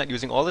Chaos Knight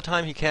using all the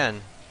time he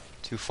can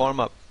to farm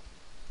up.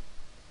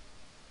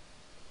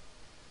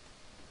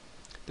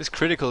 This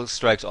critical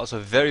strike's also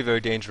very, very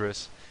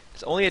dangerous.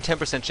 It's only a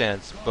 10%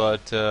 chance,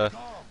 but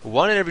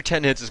 1 in every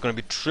 10 hits is going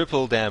to be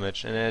triple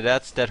damage, and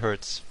that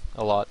hurts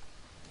a lot.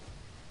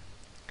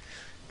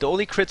 The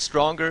only crit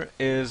stronger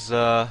is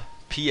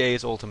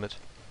PA's ultimate,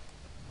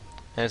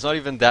 and it's not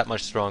even that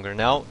much stronger.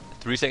 Now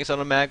 3 seconds on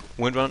the mag,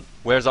 Wind Run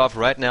wears off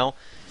right now,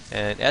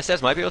 and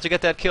SS might be able to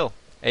get that kill.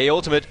 A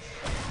ultimate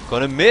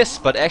gonna miss,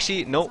 but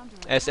actually no.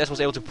 SS was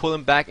able to pull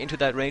him back into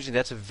that range, and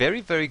that's a very,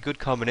 very good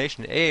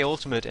combination. AA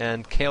ultimate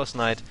and Chaos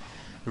Knight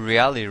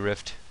Reality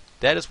Rift.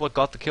 That is what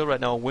got the kill right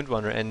now on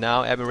Windrunner, and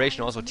now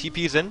Admiration also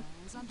TP's in.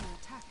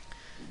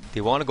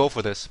 They want to go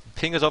for this.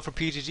 Ping is up for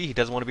PGG. He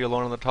doesn't want to be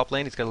alone on the top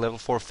lane. He's got a level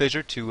 4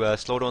 Fissure to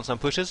slow down some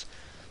pushes.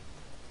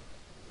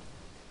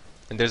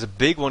 And there's a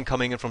big one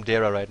coming in from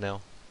Dara right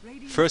now.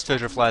 First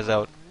Fissure flies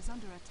out.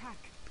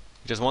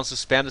 He just wants to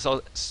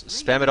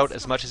spam it out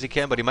as much as he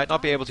can, but he might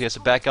not be able to. He has to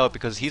back out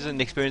because he's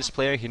an experienced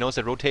player. He knows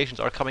that rotations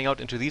are coming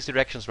out into these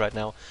directions right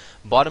now.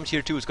 Bottom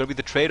tier 2 is going to be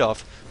the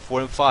trade-off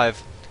for M5.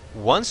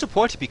 One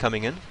support TP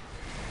coming in.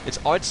 It's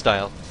art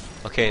style.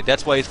 Okay,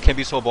 that's why he can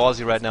be so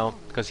ballsy right now,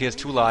 because he has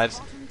 2 lives.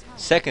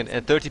 Second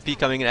and third TP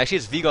coming in. Actually,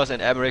 it's Vigos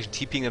and Admiration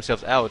TPing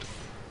themselves out.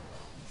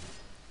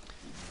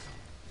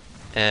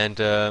 And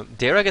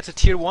Dara gets a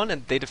tier 1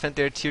 and they defend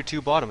their tier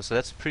 2 bottom, so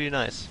that's pretty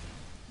nice.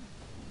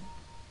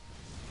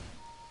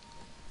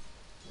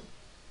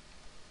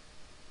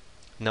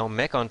 Now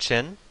Mech on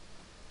Chen.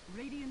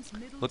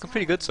 Looking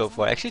pretty good so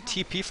far. Actually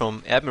TP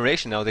from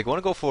Admiration now. They want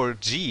to go for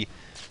G.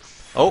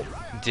 Oh,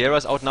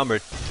 Dara's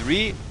outnumbered.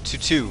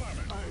 3-2.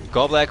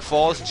 Goblak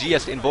falls. G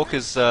has to invoke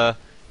his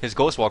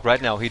Ghost Walk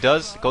right now. He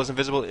does. Goes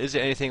invisible. Is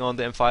there anything on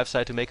the M5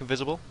 side to make him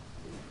visible?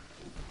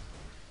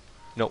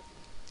 No.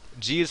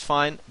 G is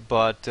fine,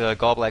 but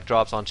Goblak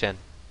drops on Chen.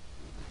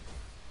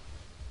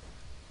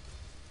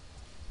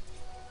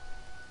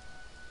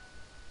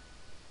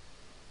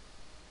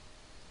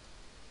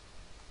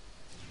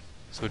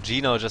 So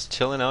G now just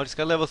chilling out. He's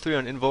got level 3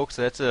 on Invoke,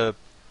 so that's a...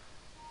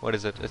 what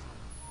is it? A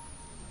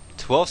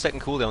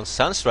 12-second cooldown.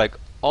 Sunstrike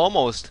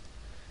almost...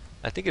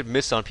 I think it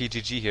missed on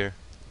PGG here.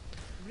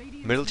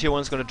 Middle tier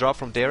 1 is going to drop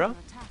from Dara.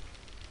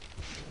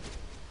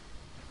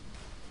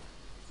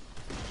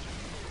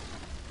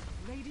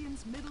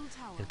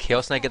 And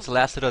Chaos Knight gets the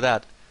last hit of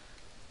that.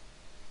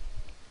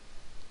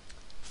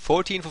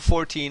 14 for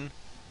 14.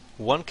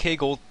 1k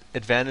gold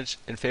advantage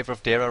in favor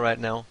of Dara right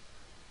now.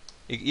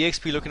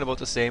 EXP looking about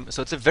the same.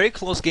 So it's a very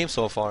close game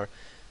so far.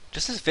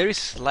 Just this very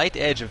slight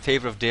edge in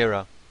favor of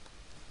Dara.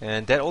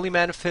 And that only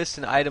manifests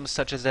in items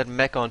such as that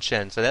mech on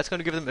Chen. So that's going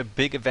to give them a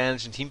big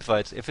advantage in team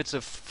fights if it's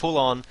a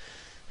full-on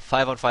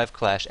 5-on-5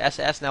 clash.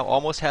 SS now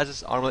almost has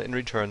his armlet in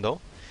return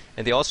though.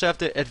 And they also have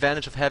the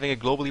advantage of having a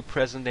globally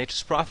present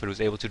Nature's Prophet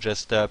who's able to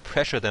just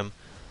pressure them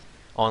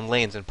on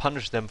lanes and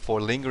punish them for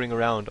lingering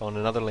around on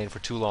another lane for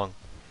too long.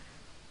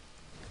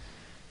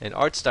 And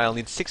Artstyle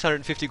needs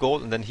 650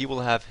 gold, and then he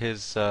will have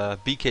his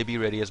BKB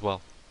ready as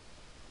well.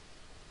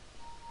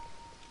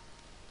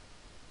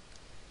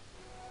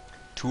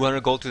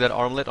 200 gold to that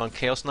armlet on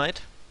Chaos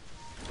Knight.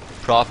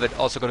 Prophet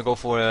also going to go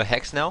for a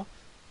Hex now.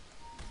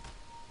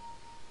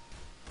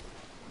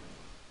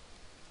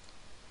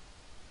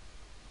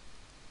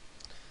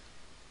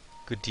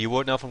 Good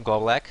D-ward now from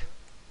Goblak.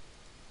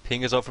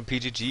 Ping is out from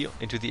PGG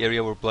into the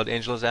area where Blood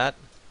Angel is at,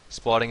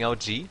 spotting out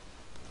G.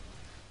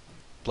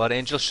 Blood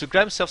Angel should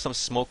grab himself some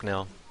smoke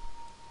now.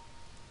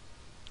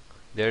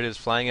 There it is,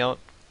 flying out.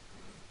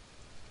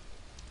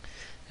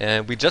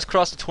 And we just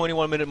crossed the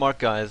 21-minute mark,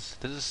 guys.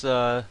 This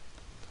is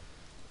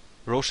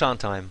Roshan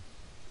time.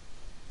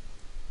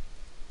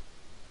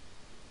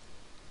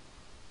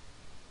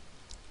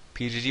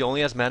 PGG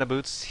only has mana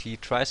boots. He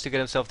tries to get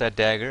himself that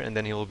dagger, and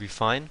then he will be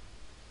fine.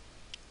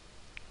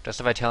 Just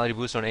a vitality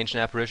boost on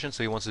Ancient Apparition,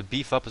 so he wants to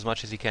beef up as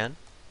much as he can.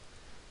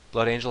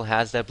 Blood Angel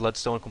has that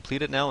Bloodstone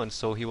completed now, and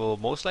so he will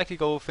most likely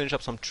go finish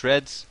up some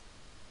treads,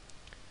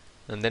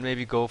 and then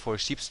maybe go for a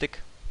Sheep Stick.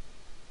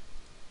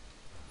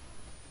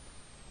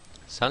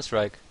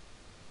 Sunstrike.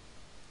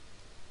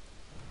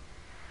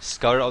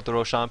 Scour out the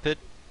Roshan pit.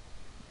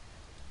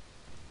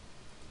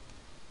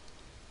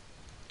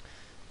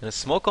 And a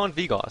smoke on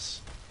Vigos.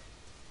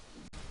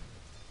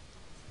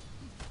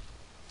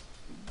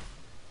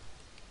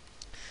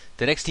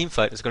 The next team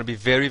fight is going to be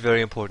very,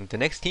 very important. The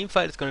next team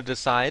fight is going to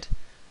decide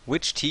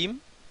which team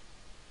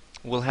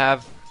will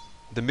have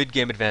the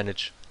mid-game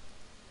advantage.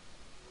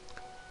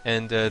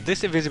 And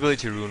this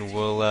invisibility rune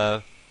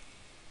will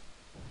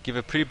give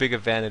a pretty big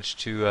advantage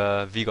to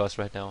Vigos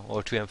right now,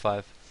 or to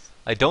M5.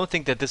 I don't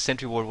think that this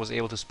sentry ward was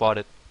able to spot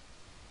it.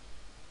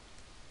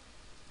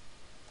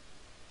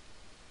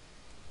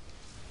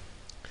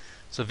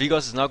 So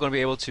Vigos is now going to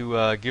be able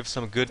to give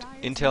some good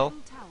intel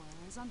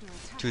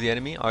to the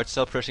enemy.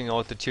 Artstyle pressing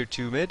out the tier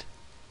 2 mid.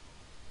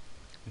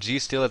 G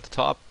still at the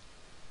top.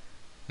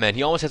 Man,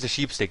 he almost has a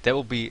Sheep Stick. That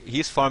will be...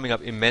 He's farming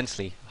up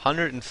immensely.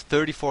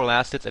 134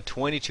 last hits at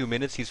 22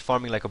 minutes. He's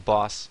farming like a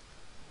boss.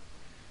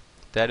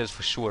 That is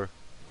for sure.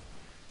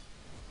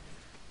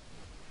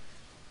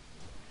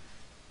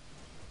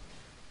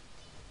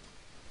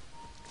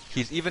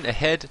 He's even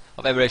ahead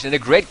of Aberration. And a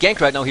great gank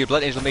right now here.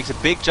 Blood Angel makes a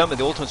big jump, and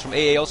the ultimates from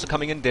AA also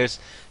coming in. There's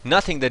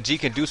nothing that G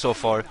can do so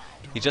far.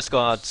 He just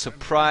got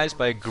surprised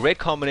by a great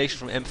combination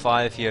from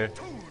M5 here.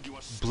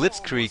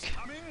 Blitzkrieg.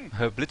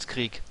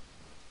 Blitzkrieg.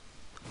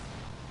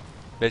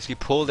 Basically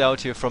pulled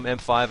out here from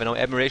M5, and now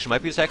Admiration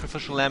might be a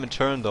sacrificial lamb in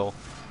turn though.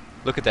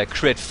 Look at that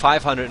crit.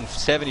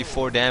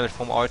 574 damage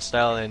from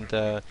Artstyle, and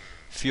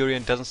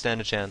Furion doesn't stand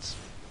a chance.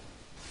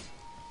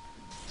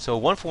 So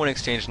 1-for-1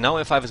 exchange. Now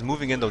M5 is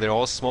moving in though. They're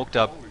all smoked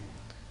up.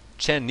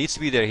 Chen needs to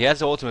be there. He has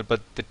the ultimate,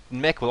 but the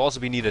mech will also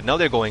be needed. Now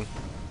they're going.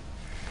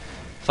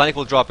 Flank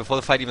will drop before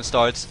the fight even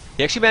starts.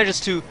 He actually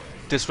manages to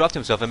disrupt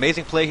himself.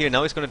 Amazing play here.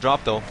 Now he's going to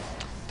drop though.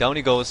 Down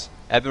he goes.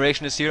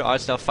 Admiration is here.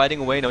 Artstyle fighting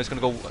away. Now he's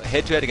going to go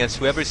head to head against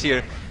whoever's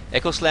here.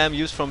 Echo Slam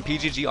used from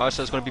PGG.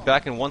 Artstyle is going to be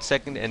back in 1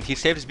 second, and he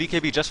saved his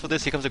BKB just for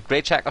this. Here comes a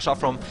great shackle shot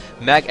from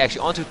Mag,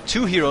 actually onto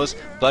 2 heroes.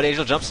 Blood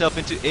Angel jumps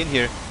himself in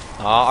here.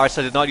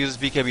 Artstyle did not use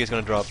his BKB. He's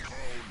going to drop.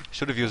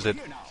 Should have used it.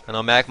 And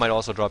now Mag might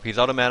also drop. He's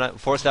out of mana.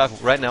 4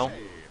 staff right now.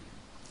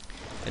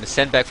 And is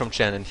sent back from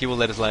Chen, and he will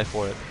let his life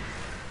for it.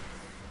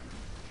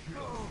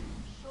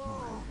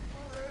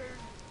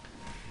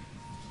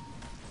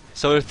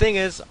 So the thing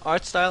is,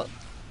 Artstyle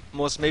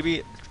was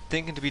maybe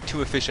thinking to be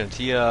too efficient.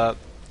 He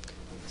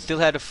still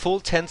had a full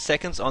 10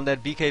 seconds on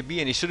that BKB,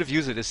 and he should have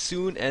used it as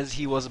soon as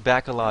he was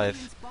back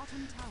alive.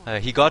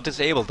 He got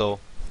disabled though,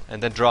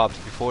 and then dropped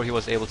before he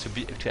was able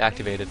to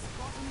activate it.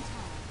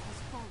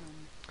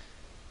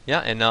 Yeah,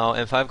 and now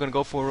M5 gonna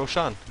go for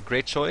Roshan.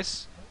 Great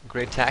choice,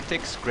 great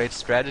tactics, great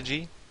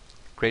strategy,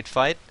 great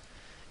fight.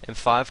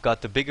 M5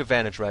 got the big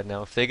advantage right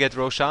now. If they get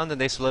Roshan, then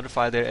they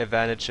solidify their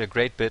advantage a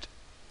great bit.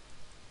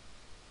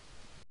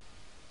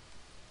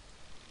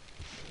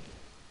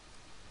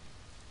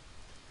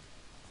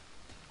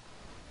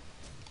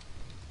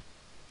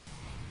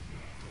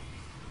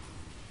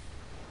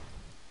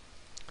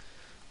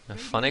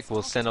 Funnick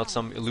will send out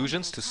some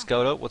illusions to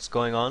scout out what's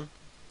going on.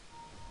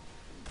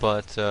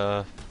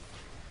 But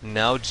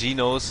now G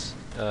knows,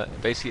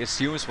 basically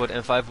assumes what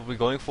M5 will be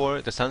going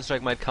for. The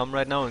Sunstrike might come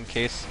right now in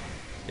case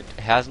it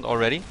hasn't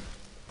already.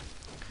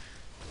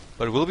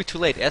 But it will be too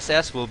late.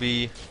 SS will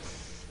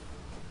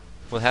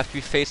have to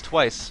be faced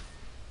twice.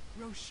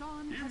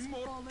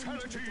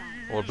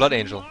 Or Blood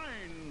Angel.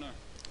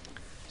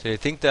 So you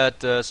think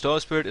that Storm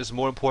Spirit is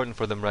more important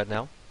for them right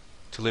now?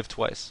 To live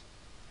twice.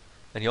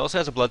 And he also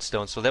has a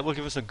Bloodstone, so that will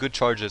give us some good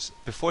charges.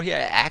 Before he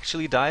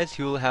actually dies,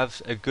 he will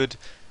have a good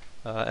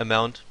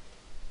amount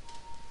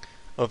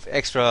of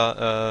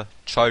extra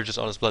charges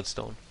on his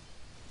Bloodstone.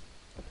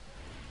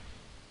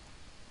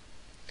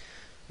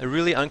 A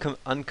really how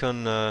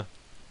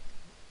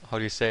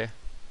do you say?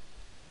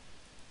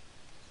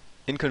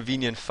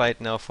 Inconvenient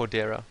fight now for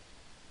Dara.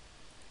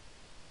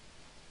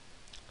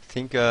 I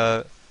think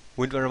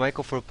Windrunner might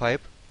go for a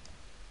pipe.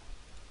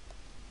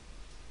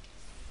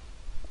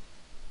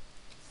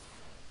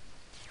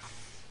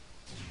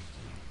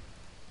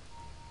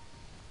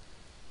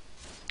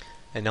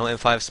 And now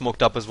M5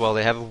 smoked up as well.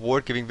 They have a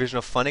ward giving Vision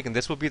of Funnick, and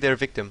this will be their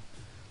victim.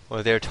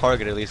 Or their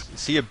target at least.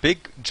 See a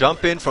big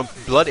jump in from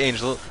Blood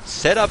Angel,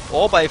 set up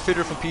all by a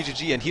fitter from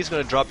PGG, and he's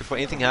going to drop before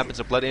anything happens.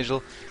 So Blood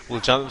Angel will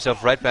jump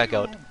himself right back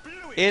out.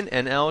 In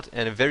and out,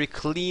 and a very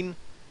clean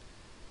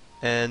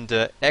and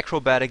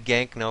acrobatic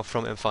gank now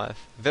from M5.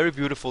 Very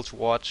beautiful to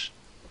watch.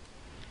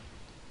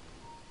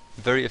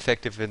 Very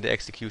effective in the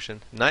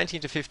execution.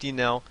 19 to 15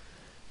 now,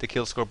 the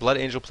kill score. Blood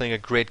Angel playing a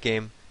great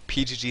game.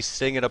 PGG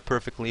setting it up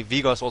perfectly.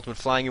 Vigos ultimate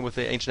flying in with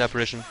the Ancient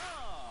Apparition.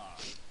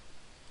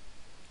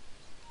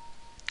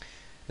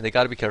 And they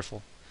gotta be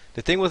careful.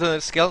 The thing with the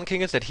Skeleton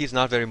King is that he's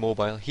not very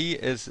mobile. He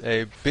is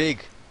a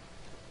big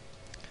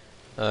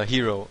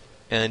hero,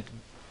 and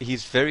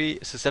he's very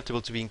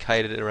susceptible to being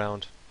kited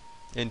around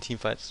in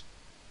teamfights.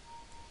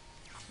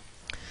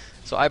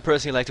 So I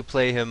personally like to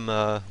play him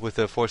with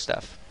the Force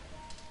Staff.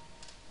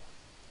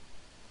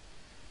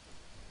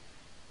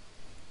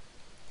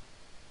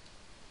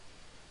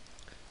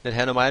 That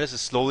Hanomidas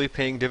is slowly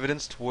paying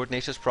dividends toward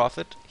Nature's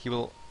Prophet. He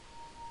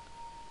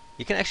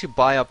can actually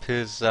buy up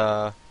his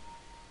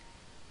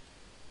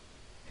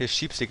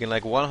Sheepstick in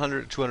like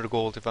 100, 200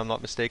 gold, if I'm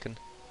not mistaken.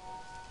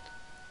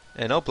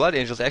 And now Blood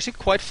Angel's actually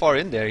quite far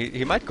in there.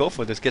 He might go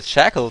for this. Gets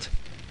shackled.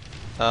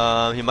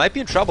 He might be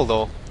in trouble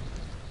though.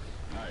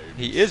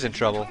 He is in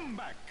trouble.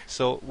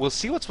 So we'll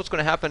see what's going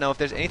to happen now. If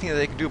there's anything that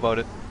they can do about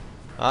it.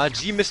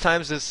 G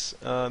mistimes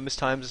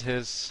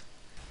his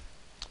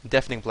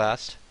Deafening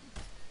Blast.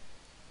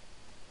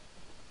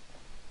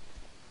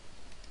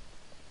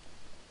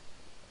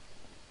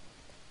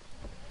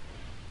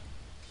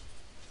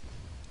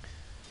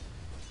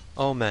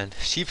 Oh man,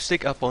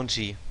 Sheepstick up on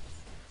G.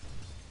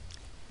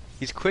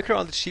 He's quicker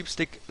on the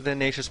Sheepstick than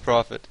Nature's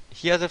Prophet.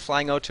 He has it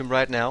flying out to him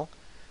right now,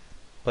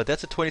 but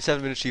that's a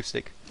 27-minute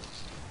Sheepstick.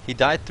 He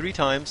died 3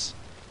 times,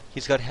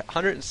 he's got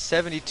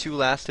 172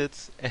 last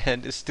hits,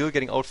 and is still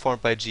getting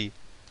outfarmed by G.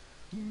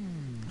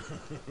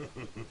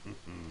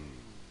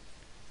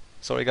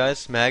 Sorry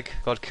guys, Mag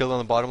got killed on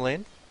the bottom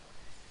lane.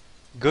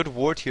 Good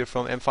ward here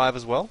from M5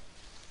 as well.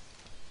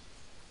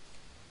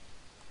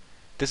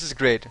 This is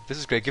great. This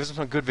is great. Gives him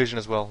some good vision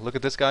as well. Look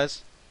at this,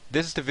 guys.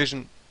 This is the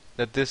vision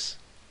that this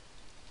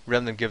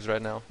Remnant gives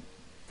right now.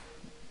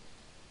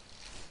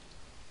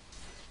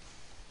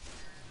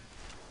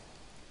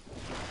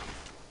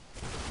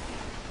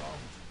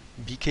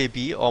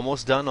 BKB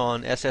almost done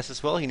on SS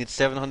as well. He needs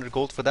 700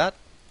 gold for that.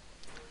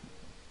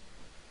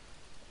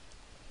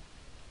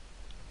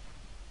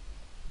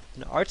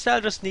 Now,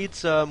 Artstyle just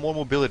needs more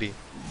mobility.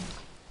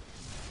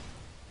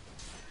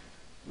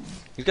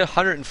 He's got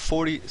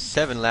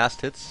 147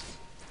 last hits,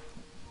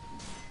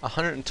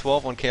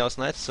 112 on Chaos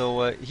Knights,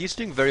 so he's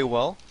doing very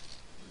well.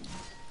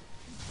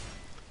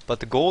 But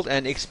the gold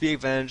and XP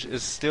advantage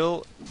is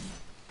still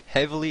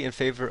heavily in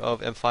favor of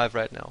M5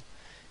 right now.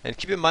 And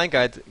keep in mind,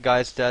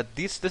 guys, that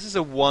this is a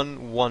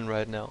 1-1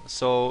 right now.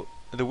 So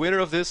the winner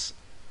of this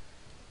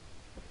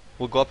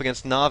will go up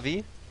against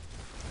Navi,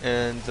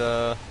 and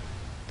the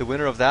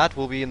winner of that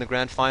will be in the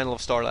grand final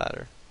of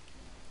Starladder.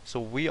 So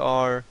we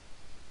are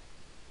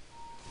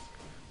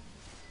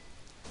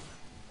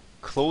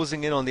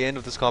closing in on the end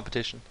of this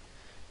competition.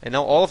 And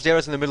now all of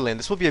Dara's in the middle lane.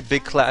 This will be a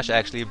big clash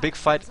actually, a big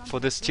fight for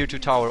this tier 2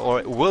 tower,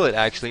 or will it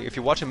actually, if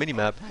you watch a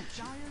minimap.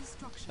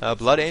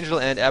 Blood Angel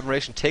and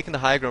Admiration taking the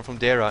high ground from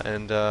Dara,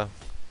 and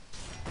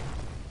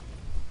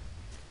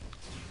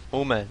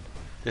oh man,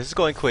 this is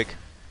going quick.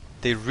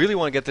 They really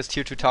want to get this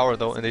tier 2 tower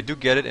though, and they do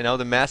get it, and now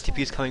the mass TP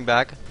is coming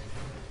back.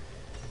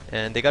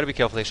 And they gotta be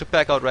careful, they should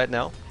back out right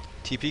now.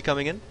 TP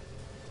coming in.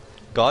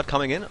 God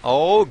coming in.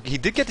 Oh, he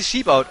did get the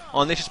sheep out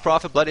on Nature's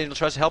Prophet. Blood Angel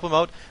tries to help him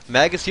out.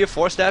 Mag is here,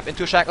 4-step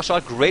into a shackle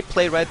shot. Great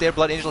play right there.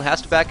 Blood Angel has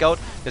to back out.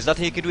 There's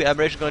nothing he can do.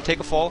 Admiration is going to take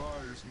a fall.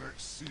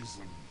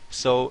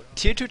 So,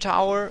 tier 2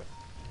 tower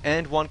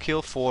and 1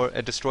 kill for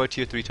a destroyed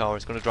tier 3 tower.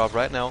 It's going to drop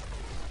right now.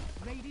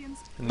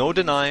 No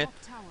deny.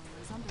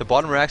 The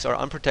bottom racks are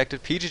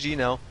unprotected. PGG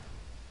now.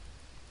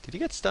 Did he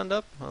get stunned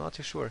up? I'm not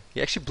too sure.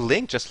 He actually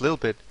blinked just a little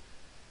bit.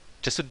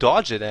 Just to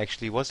dodge it,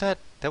 actually. That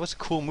was a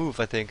cool move,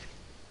 I think.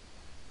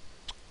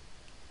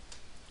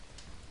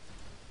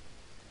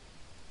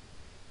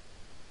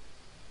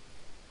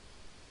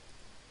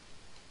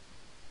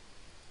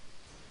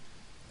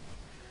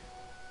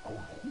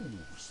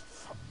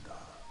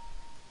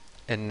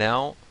 And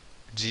now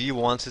G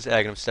wants his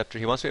Aghanim Scepter.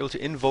 He wants to be able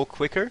to invoke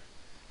quicker,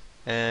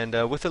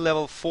 and with a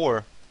level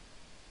 4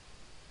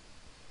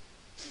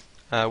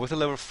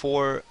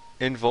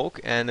 invoke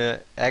and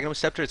Aghanim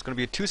Scepter. It's going to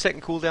be a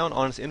 2-second cooldown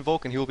on his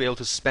invoke, and he will be able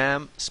to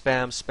spam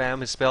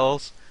his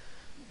spells,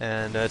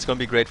 and it's going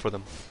to be great for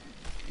them.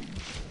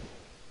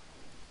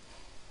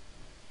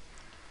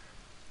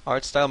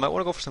 Art style might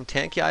want to go for some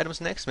tanky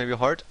items next, maybe a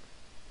heart.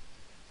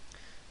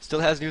 Still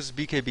hasn't used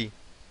his BKB.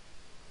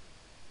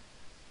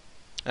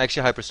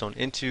 Actually, Hyperstone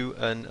into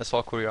an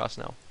Assault Cuirass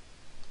now.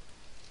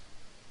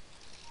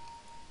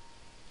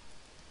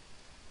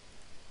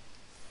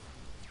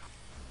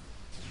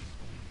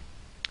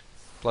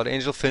 Blood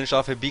Angel finished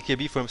off a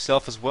BKB for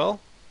himself as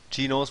well.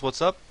 G knows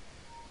what's up.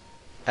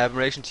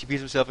 Aberration TPs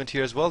himself into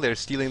here as well. They're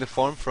stealing the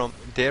farm from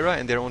Dara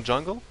in their own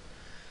jungle.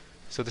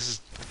 So this is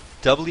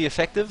doubly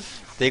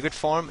effective. They get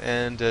farm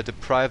and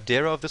deprive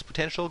Dara of this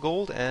potential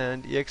gold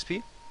and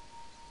EXP.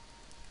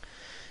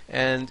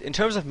 And in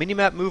terms of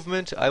minimap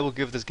movement, I will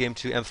give this game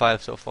to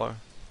M5 so far.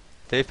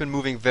 They've been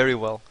moving very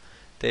well.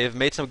 They've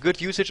made some good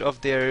usage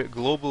of their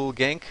global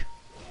gank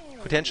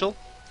potential.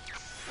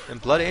 And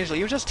Blood Angel,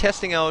 even just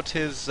testing out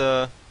his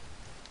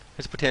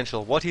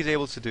potential, what he's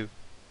able to do,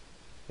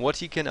 what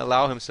he can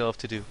allow himself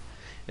to do.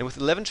 And with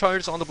 11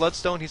 charges on the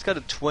Bloodstone, he's got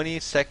a 20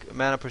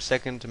 mana per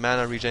second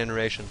mana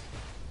regeneration.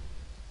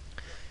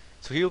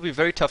 So he will be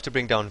very tough to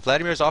bring down.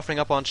 Vladimir is offering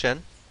up on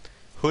Shen,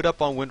 Hood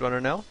up on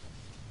Windrunner now.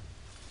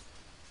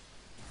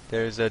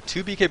 There's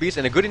 2 BKBs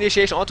and a good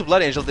initiation onto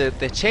Blood Angel.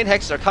 The chain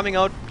hexes are coming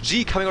out.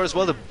 G coming out as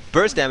well. The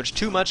burst damage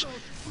too much.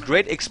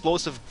 Great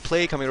explosive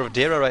play coming out of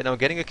Dara right now,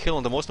 getting a kill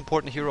on the most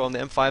important hero on the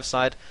M5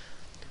 side.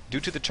 Due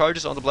to the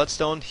charges on the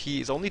Bloodstone,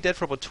 he is only dead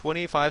for about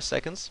 25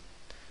 seconds,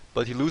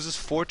 but he loses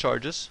 4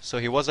 charges, so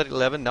he was at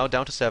 11, now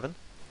down to 7.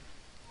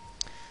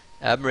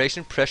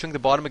 Admiration pressuring the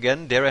bottom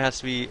again. Dara has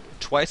to be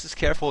twice as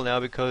careful now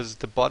because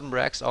the bottom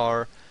racks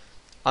are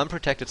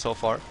unprotected so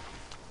far,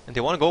 and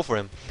they want to go for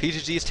him.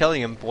 PGG is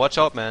telling him, watch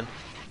out, man.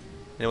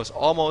 And it was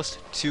almost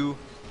too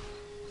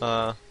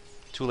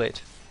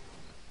late.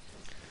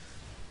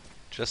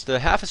 Just a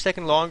half a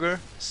second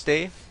longer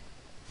stay.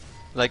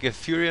 Like if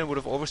Furion would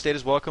have overstayed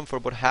his welcome for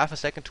about half a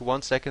second to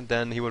 1 second,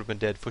 then he would have been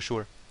dead for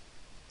sure.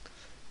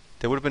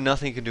 There would have been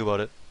nothing he could do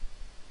about it.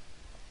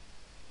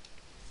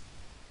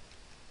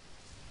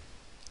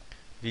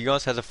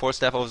 Vigos has a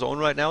 4-staff of his own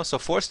right now. So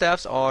 4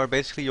 staffs are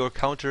basically your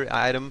counter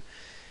item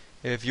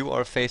if you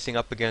are facing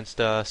up against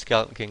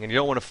Skeleton King and you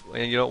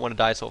don't want to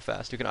die so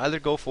fast. You can either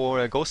go for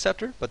a Ghost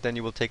Scepter, but then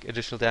you will take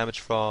additional damage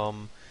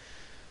from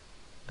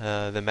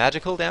the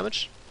magical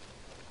damage.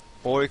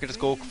 Or you can just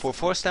go for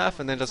 4 staff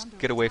and then just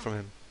get away from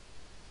him.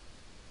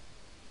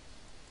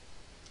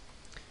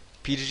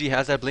 PGG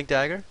has that Blink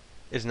Dagger.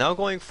 Is now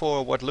going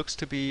for what looks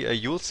to be a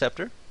Yule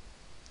Scepter,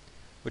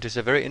 which is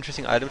a very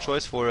interesting item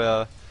choice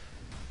for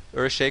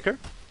Earthshaker.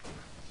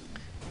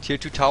 Tier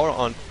 2 tower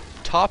on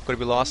top, going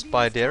to be lost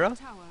by Dara.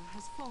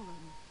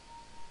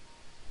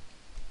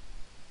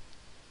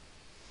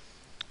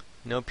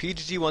 No,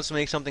 PGG wants to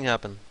make something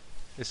happen.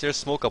 Is there a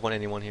smoke up on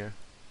anyone here?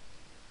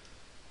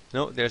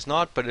 No, there's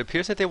not, but it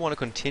appears that they want to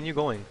continue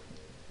going.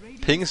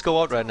 Pings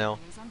go out right now.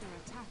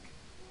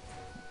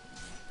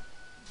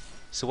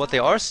 So what they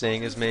are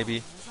saying is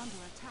maybe...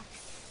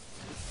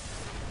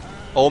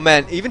 Oh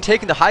man, even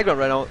taking the high ground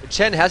right now.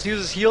 Chen has to use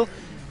his heal,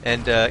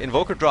 and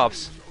Invoker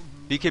drops.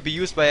 BKB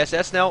used by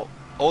SS now.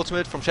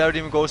 Ultimate from Shadow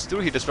Demon goes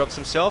through, he disrupts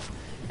himself.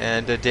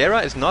 And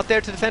Dara is not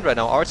there to defend right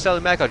now. Artstyle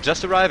and Mac are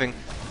just arriving,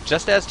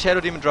 just as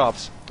Shadow Demon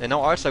drops. And now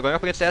Artstyle going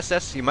up against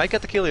SS. He might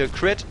get the kill here.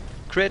 Crit,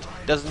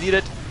 doesn't need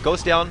it,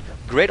 goes down.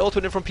 Great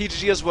ultimate from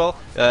PGG as well.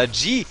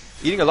 G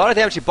eating a lot of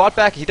damage. He bought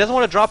back. He doesn't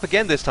want to drop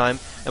again this time.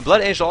 And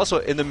Blood Angel also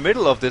in the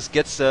middle of this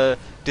gets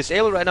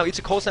disabled right now. Eats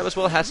a cold snap as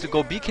well. Has to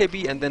go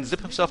BKB and then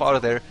zip himself out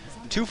of there.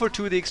 2 for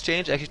 2 the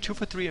exchange. Actually 2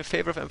 for 3 in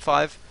favor of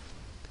M5.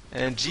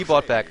 And G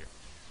bought back.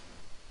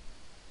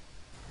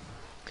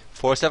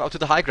 4-step up to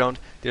the high ground.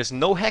 There's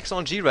no hex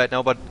on G right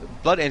now, but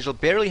Blood Angel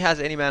barely has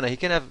any mana. He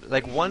can have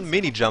like 1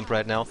 mini jump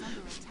right now.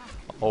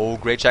 Oh,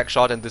 great check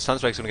shot, and the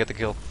Sunstrike's gonna get the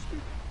kill.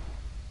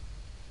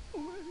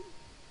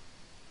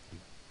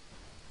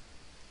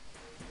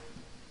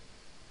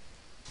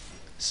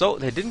 So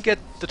they didn't get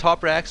the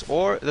top racks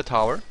or the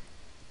tower,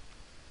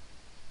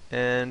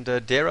 and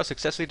Dara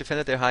successfully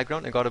defended their high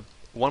ground and got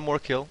 1 more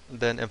kill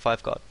than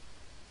M5 got.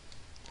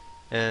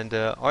 And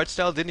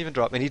Artstyle didn't even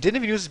drop, and he didn't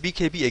even use his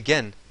BKB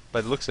again, by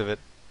the looks of it.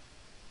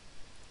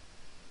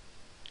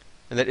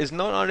 And that is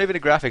not even a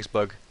graphics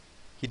bug.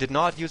 He did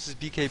not use his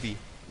BKB.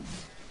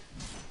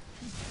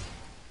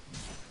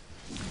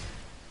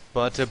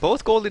 But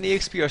both gold and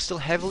EXP are still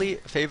heavily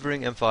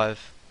favoring M5.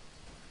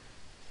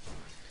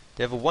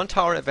 They have a 1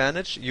 tower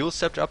advantage. Yule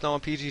Scepter up now on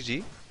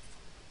PGG.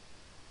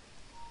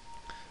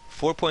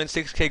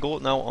 4.6k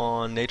gold now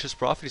on Nature's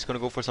Prophet. He's going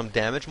to go for some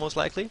damage most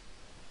likely.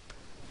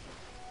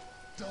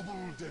 Double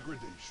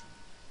degradation.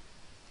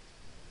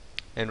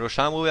 And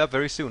Roshan will be up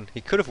very soon.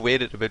 He could have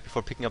waited a bit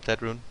before picking up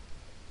that rune.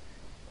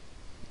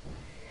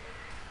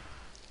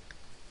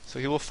 So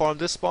he will farm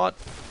this spot,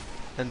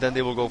 and then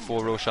they will go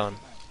for Roshan.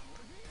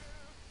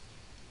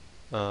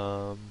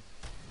 So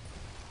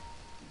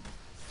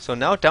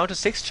now down to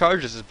 6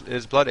 charges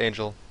is Blood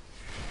Angel.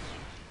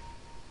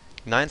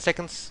 9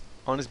 seconds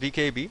on his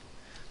BKB.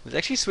 Let's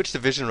actually switch the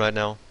vision right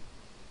now.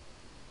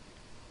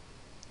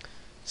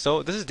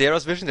 So this is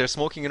Dera's vision. They're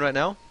smoking in right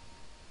now.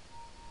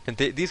 And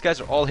these guys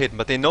are all hidden,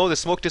 but they know the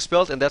smoke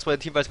dispelled, and that's why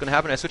the team fight is going to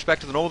happen. I switch back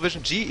to the normal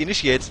vision. G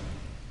initiates.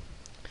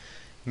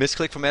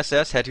 Misclick from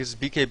SS, had to use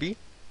his BKB.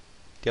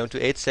 Down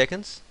to 8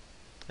 seconds.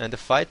 And the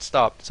fight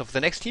stopped. So for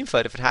the next team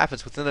fight, if it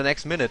happens within the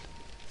next minute,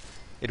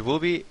 it will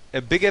be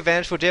a big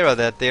advantage for Dera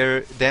that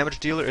their damage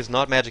dealer is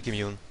not magic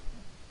immune.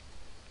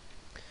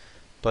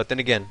 But then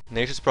again,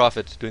 Nature's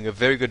Prophet doing a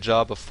very good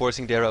job of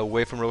forcing Dera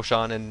away from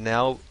Roshan, and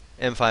now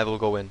M5 will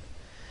go in.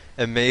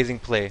 Amazing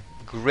play.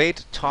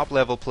 Great top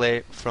level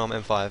play from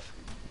M5.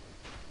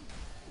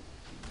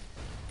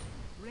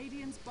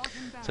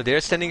 So they're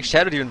sending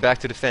Shadow Demon back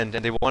to defend,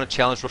 and they want to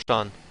challenge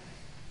Roshan.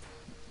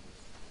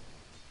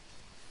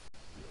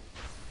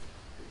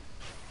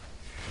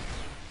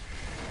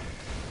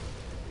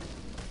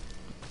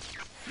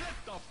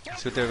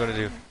 See what they're going to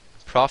do.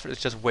 Prophet is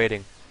just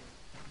waiting.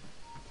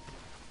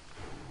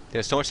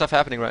 There's so much stuff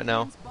happening right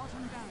now.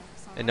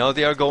 And now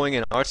they are going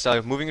in.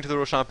 Artstyle moving into the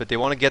Roshan pit. They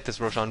want to get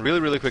this Roshan really,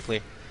 really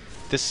quickly.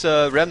 This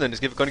Remnant is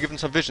going to give them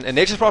some vision. And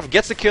Nature's Prophet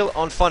gets the kill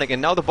on Phonic.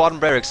 And now the bottom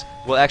barracks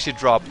will actually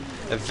drop.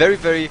 A very,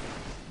 very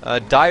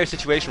dire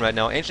situation right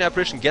now. Ancient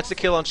Apparition gets the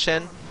kill on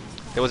Shen.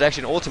 There was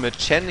actually an ultimate.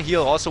 Chen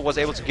heal also was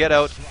able to get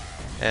out.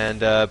 And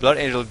Blood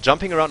Angel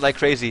jumping around like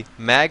crazy.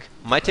 Mag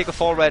might take a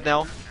fall right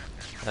now.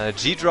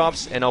 G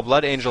drops, and now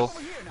Blood Angel,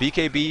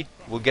 BKB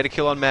will get a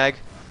kill on Mag,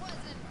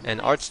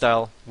 and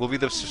Artstyle will be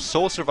the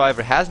sole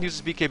survivor. Hasn't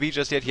used his BKB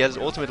just yet. He has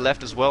his ultimate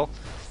left as well.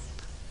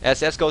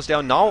 SS goes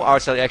down. Now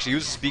Artstyle actually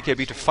uses his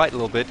BKB to fight a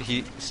little bit.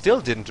 He still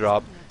didn't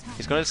drop.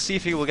 He's going to see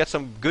if he will get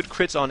some good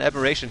crits on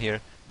Admiration here.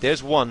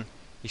 There's one.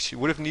 He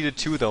would have needed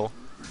two though.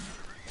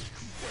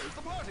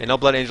 And now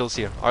Blood Angel's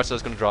here. Artstyle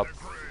is going to drop.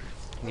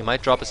 He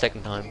might drop a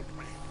second time.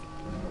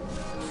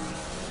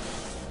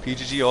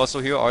 PGG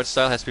also here.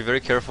 Artstyle has to be very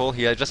careful.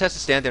 He just has to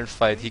stand there and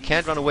fight. He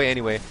can't run away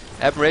anyway.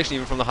 Admiration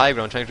even from the high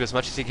ground, trying to do as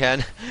much as he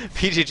can.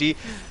 PGG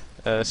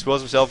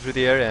swirls himself through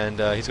the air, and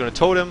he's going to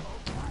totem.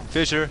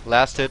 Fissure,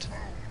 last hit.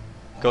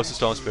 Goes to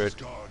Stone Spirit.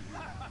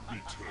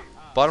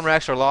 Bottom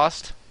racks are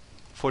lost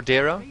for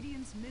Dera.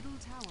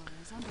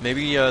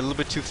 Maybe a little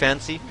bit too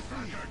fancy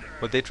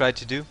what they tried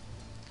to do.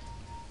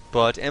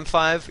 But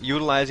M5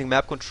 utilizing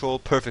map control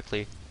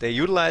perfectly. They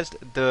utilized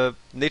the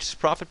Nature's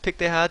Prophet pick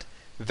they had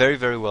very,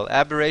 very well.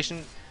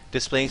 Aberration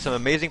displaying some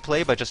amazing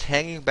play by just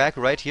hanging back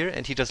right here,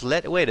 and he just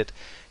waited.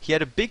 He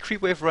had a big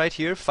creep wave right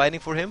here fighting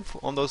for him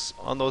on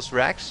those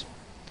racks,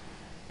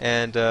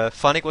 and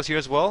Phonic was here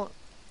as well,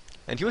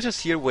 and he was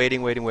just here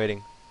waiting,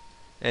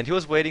 and he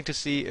was waiting to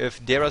see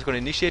if Dera was going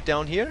to initiate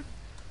down here,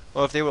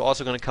 or if they were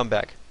also going to come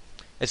back.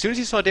 As soon as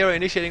he saw Dera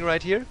initiating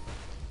right here,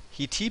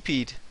 he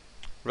TP'd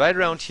right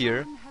around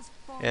here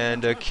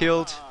and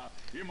killed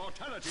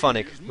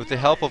Phonic with the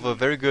help of a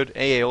very good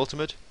AA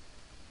ultimate.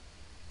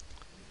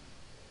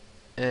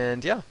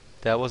 And yeah,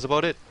 that was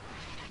about it.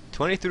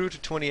 23 to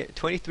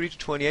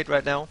 28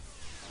 right now.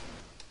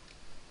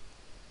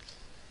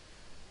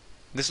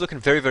 This is looking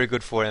very, very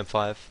good for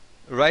M5.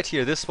 Right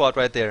here, this spot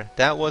right there,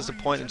 that was the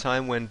point in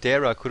time when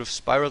Dera could have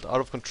spiraled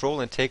out of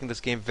control and taken this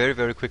game very,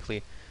 very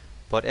quickly.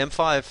 But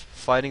M5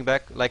 fighting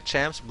back like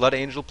champs. Blood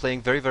Angel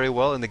playing very, very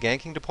well in the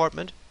ganking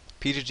department.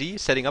 PGG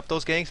setting up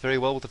those ganks very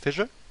well with the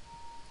Fissure.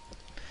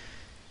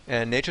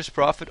 And Nature's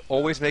Prophet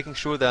always making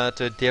sure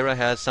that Dera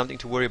has something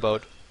to worry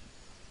about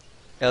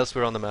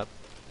elsewhere on the map.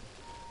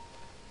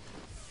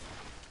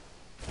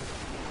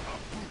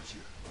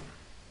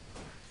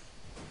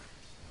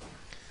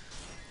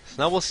 So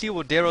now we'll see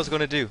what Dera's going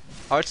to do.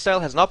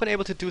 Artstyle has not been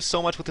able to do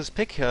so much with his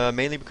pick,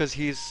 mainly because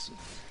he's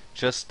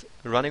just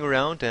running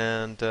around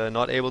and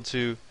not able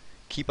to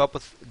keep up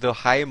with the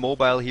high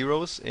mobile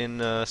heroes in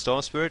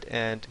Storm Spirit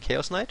and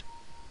Chaos Knight.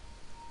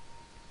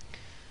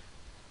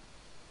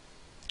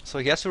 So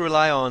he has to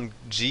rely on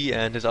G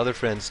and his other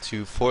friends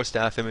to force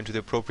staff him into the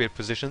appropriate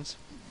positions.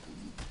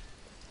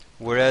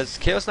 Whereas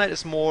Chaos Knight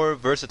is more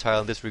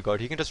versatile in this regard.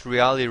 He can just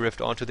Reality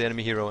Rift onto the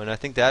enemy hero, and I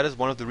think that is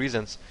one of the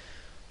reasons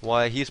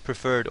why he's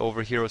preferred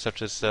over heroes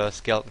such as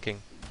Skeleton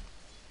King.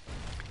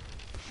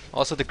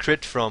 Also the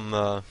crit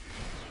from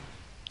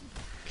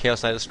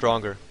Chaos Knight is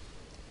stronger,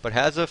 but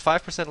has a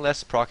 5%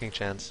 less proccing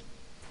chance.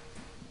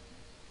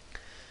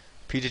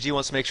 PGG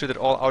wants to make sure that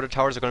all outer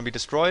towers are going to be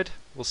destroyed.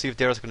 We'll see if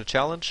Dera's going to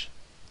challenge.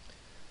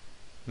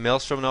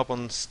 Maelstrom up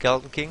on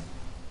Skeleton King.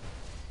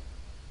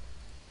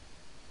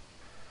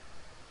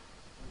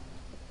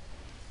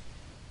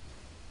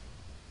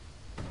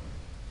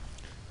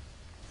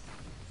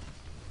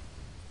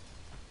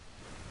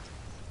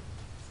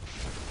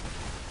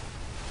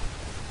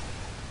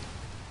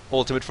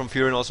 Ultimate from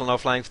Furin also now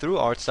flying through.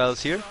 Artstyle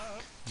is here.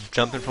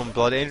 Jumping from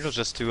Blood Angel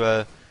just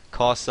to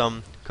cause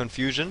some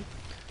confusion.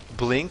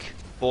 Blink.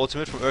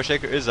 Ultimate from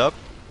Earthshaker is up.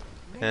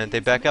 And they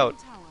back out.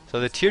 So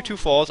the tier 2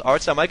 falls.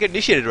 Artstyle might get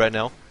initiated right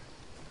now.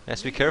 Has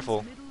to be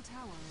careful.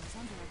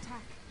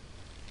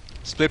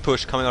 Split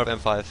push coming out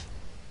of M5.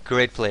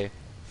 Great play.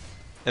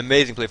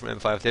 Amazing play from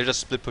M5. They're just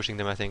split pushing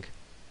them, I think.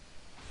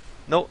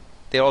 No,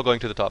 they're all going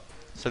to the top.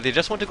 So they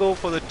just want to go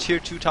for the tier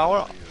 2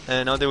 tower,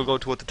 and now they will go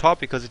toward the top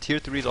because the tier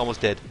 3 is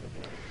almost dead.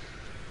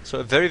 So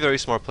a very, very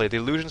smart play. The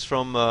illusions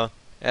from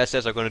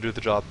SS are going to do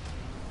the job.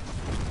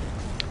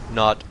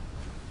 Not.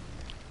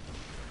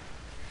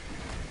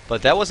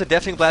 But that was a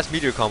Deafening Blast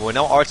Meteor combo, and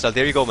now Artstyle,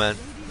 there you go, man.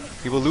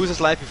 He will lose his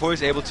life before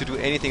he's able to do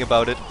anything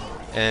about it.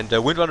 And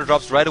Windrunner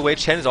drops right away.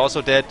 Chen is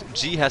also dead.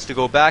 G has to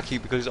go back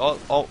because he's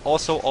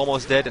also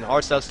almost dead. And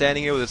Artstyle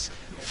standing here with his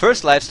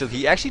first life still.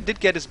 He actually did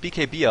get his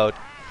BKB out.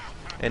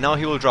 And now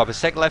he will drop. His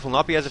second life will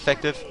not be as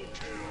effective.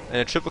 And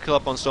a triple kill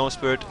up on Storm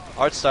Spirit.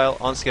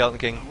 Artstyle on Skeleton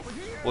King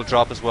will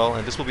drop as well.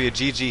 And this will be a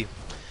GG.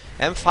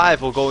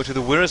 M5 will go into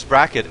the winner's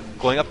bracket,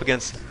 going up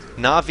against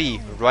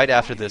Na'Vi right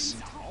after this.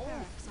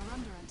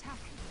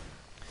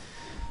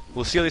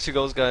 We'll see how this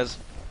goes, guys.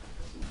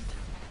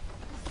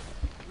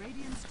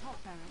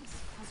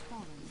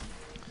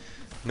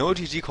 No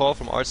GG call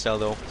from Artstyle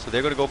though, so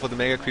they're gonna go for the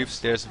Mega Creeps.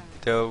 There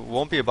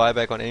won't be a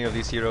buyback on any of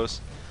these heroes.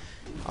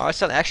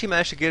 Artstyle actually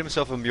managed to get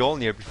himself a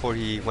Mjolnir before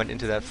he went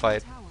into that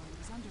fight,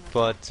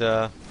 but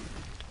I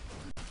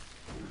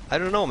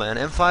don't know, man.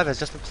 M5 has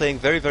just been playing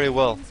very, very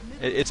well.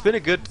 It's been a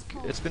good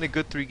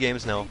 3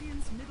 games now.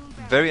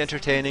 Very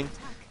entertaining,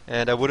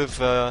 and I would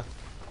have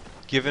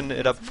given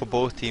it up for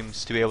both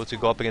teams to be able to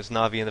go up against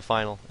Na'Vi in the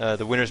final,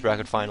 the winners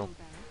bracket final.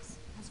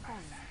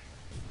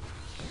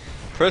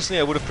 Personally,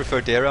 I would have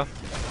preferred Dara,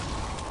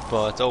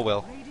 but oh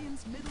well.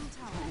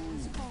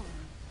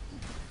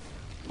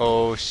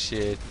 Oh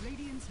shit.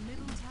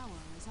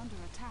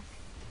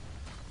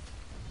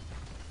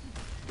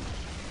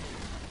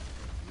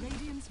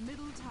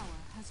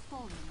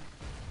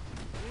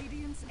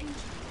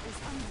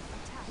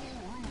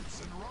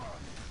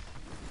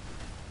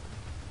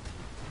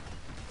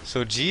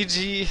 So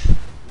GG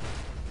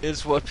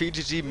is what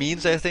PGG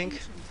means, I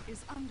think.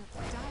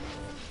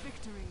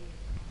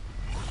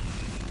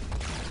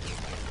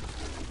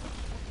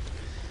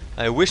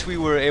 I wish we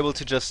were able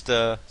to just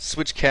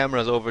switch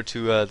cameras over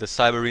to the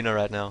Cyber Arena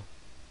right now.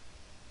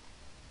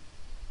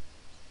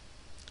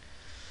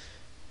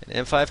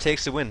 And M5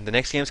 takes the win. The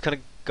next game's gonna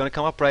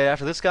come up right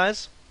after this,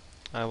 guys.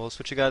 I will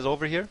switch you guys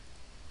over here.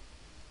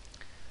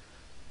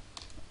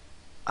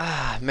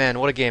 Ah, man,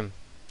 what a game.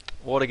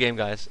 What a game,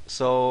 guys.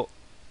 So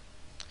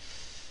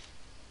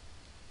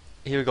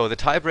here we go. The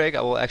tiebreak,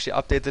 I will actually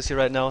update this here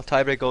right now.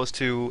 Tiebreak goes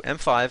to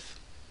M5.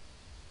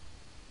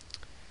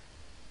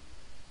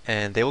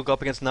 And they will go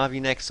up against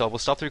Na'Vi next. So we'll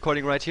stop the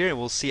recording right here and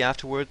we'll see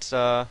afterwards,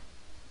 or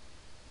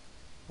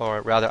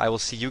rather I will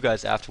see you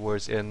guys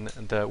afterwards in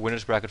the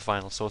winners bracket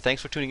final. So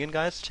thanks for tuning in,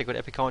 guys. Check out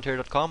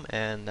epiccommentary.com,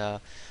 and I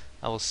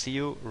will see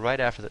you right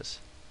after this.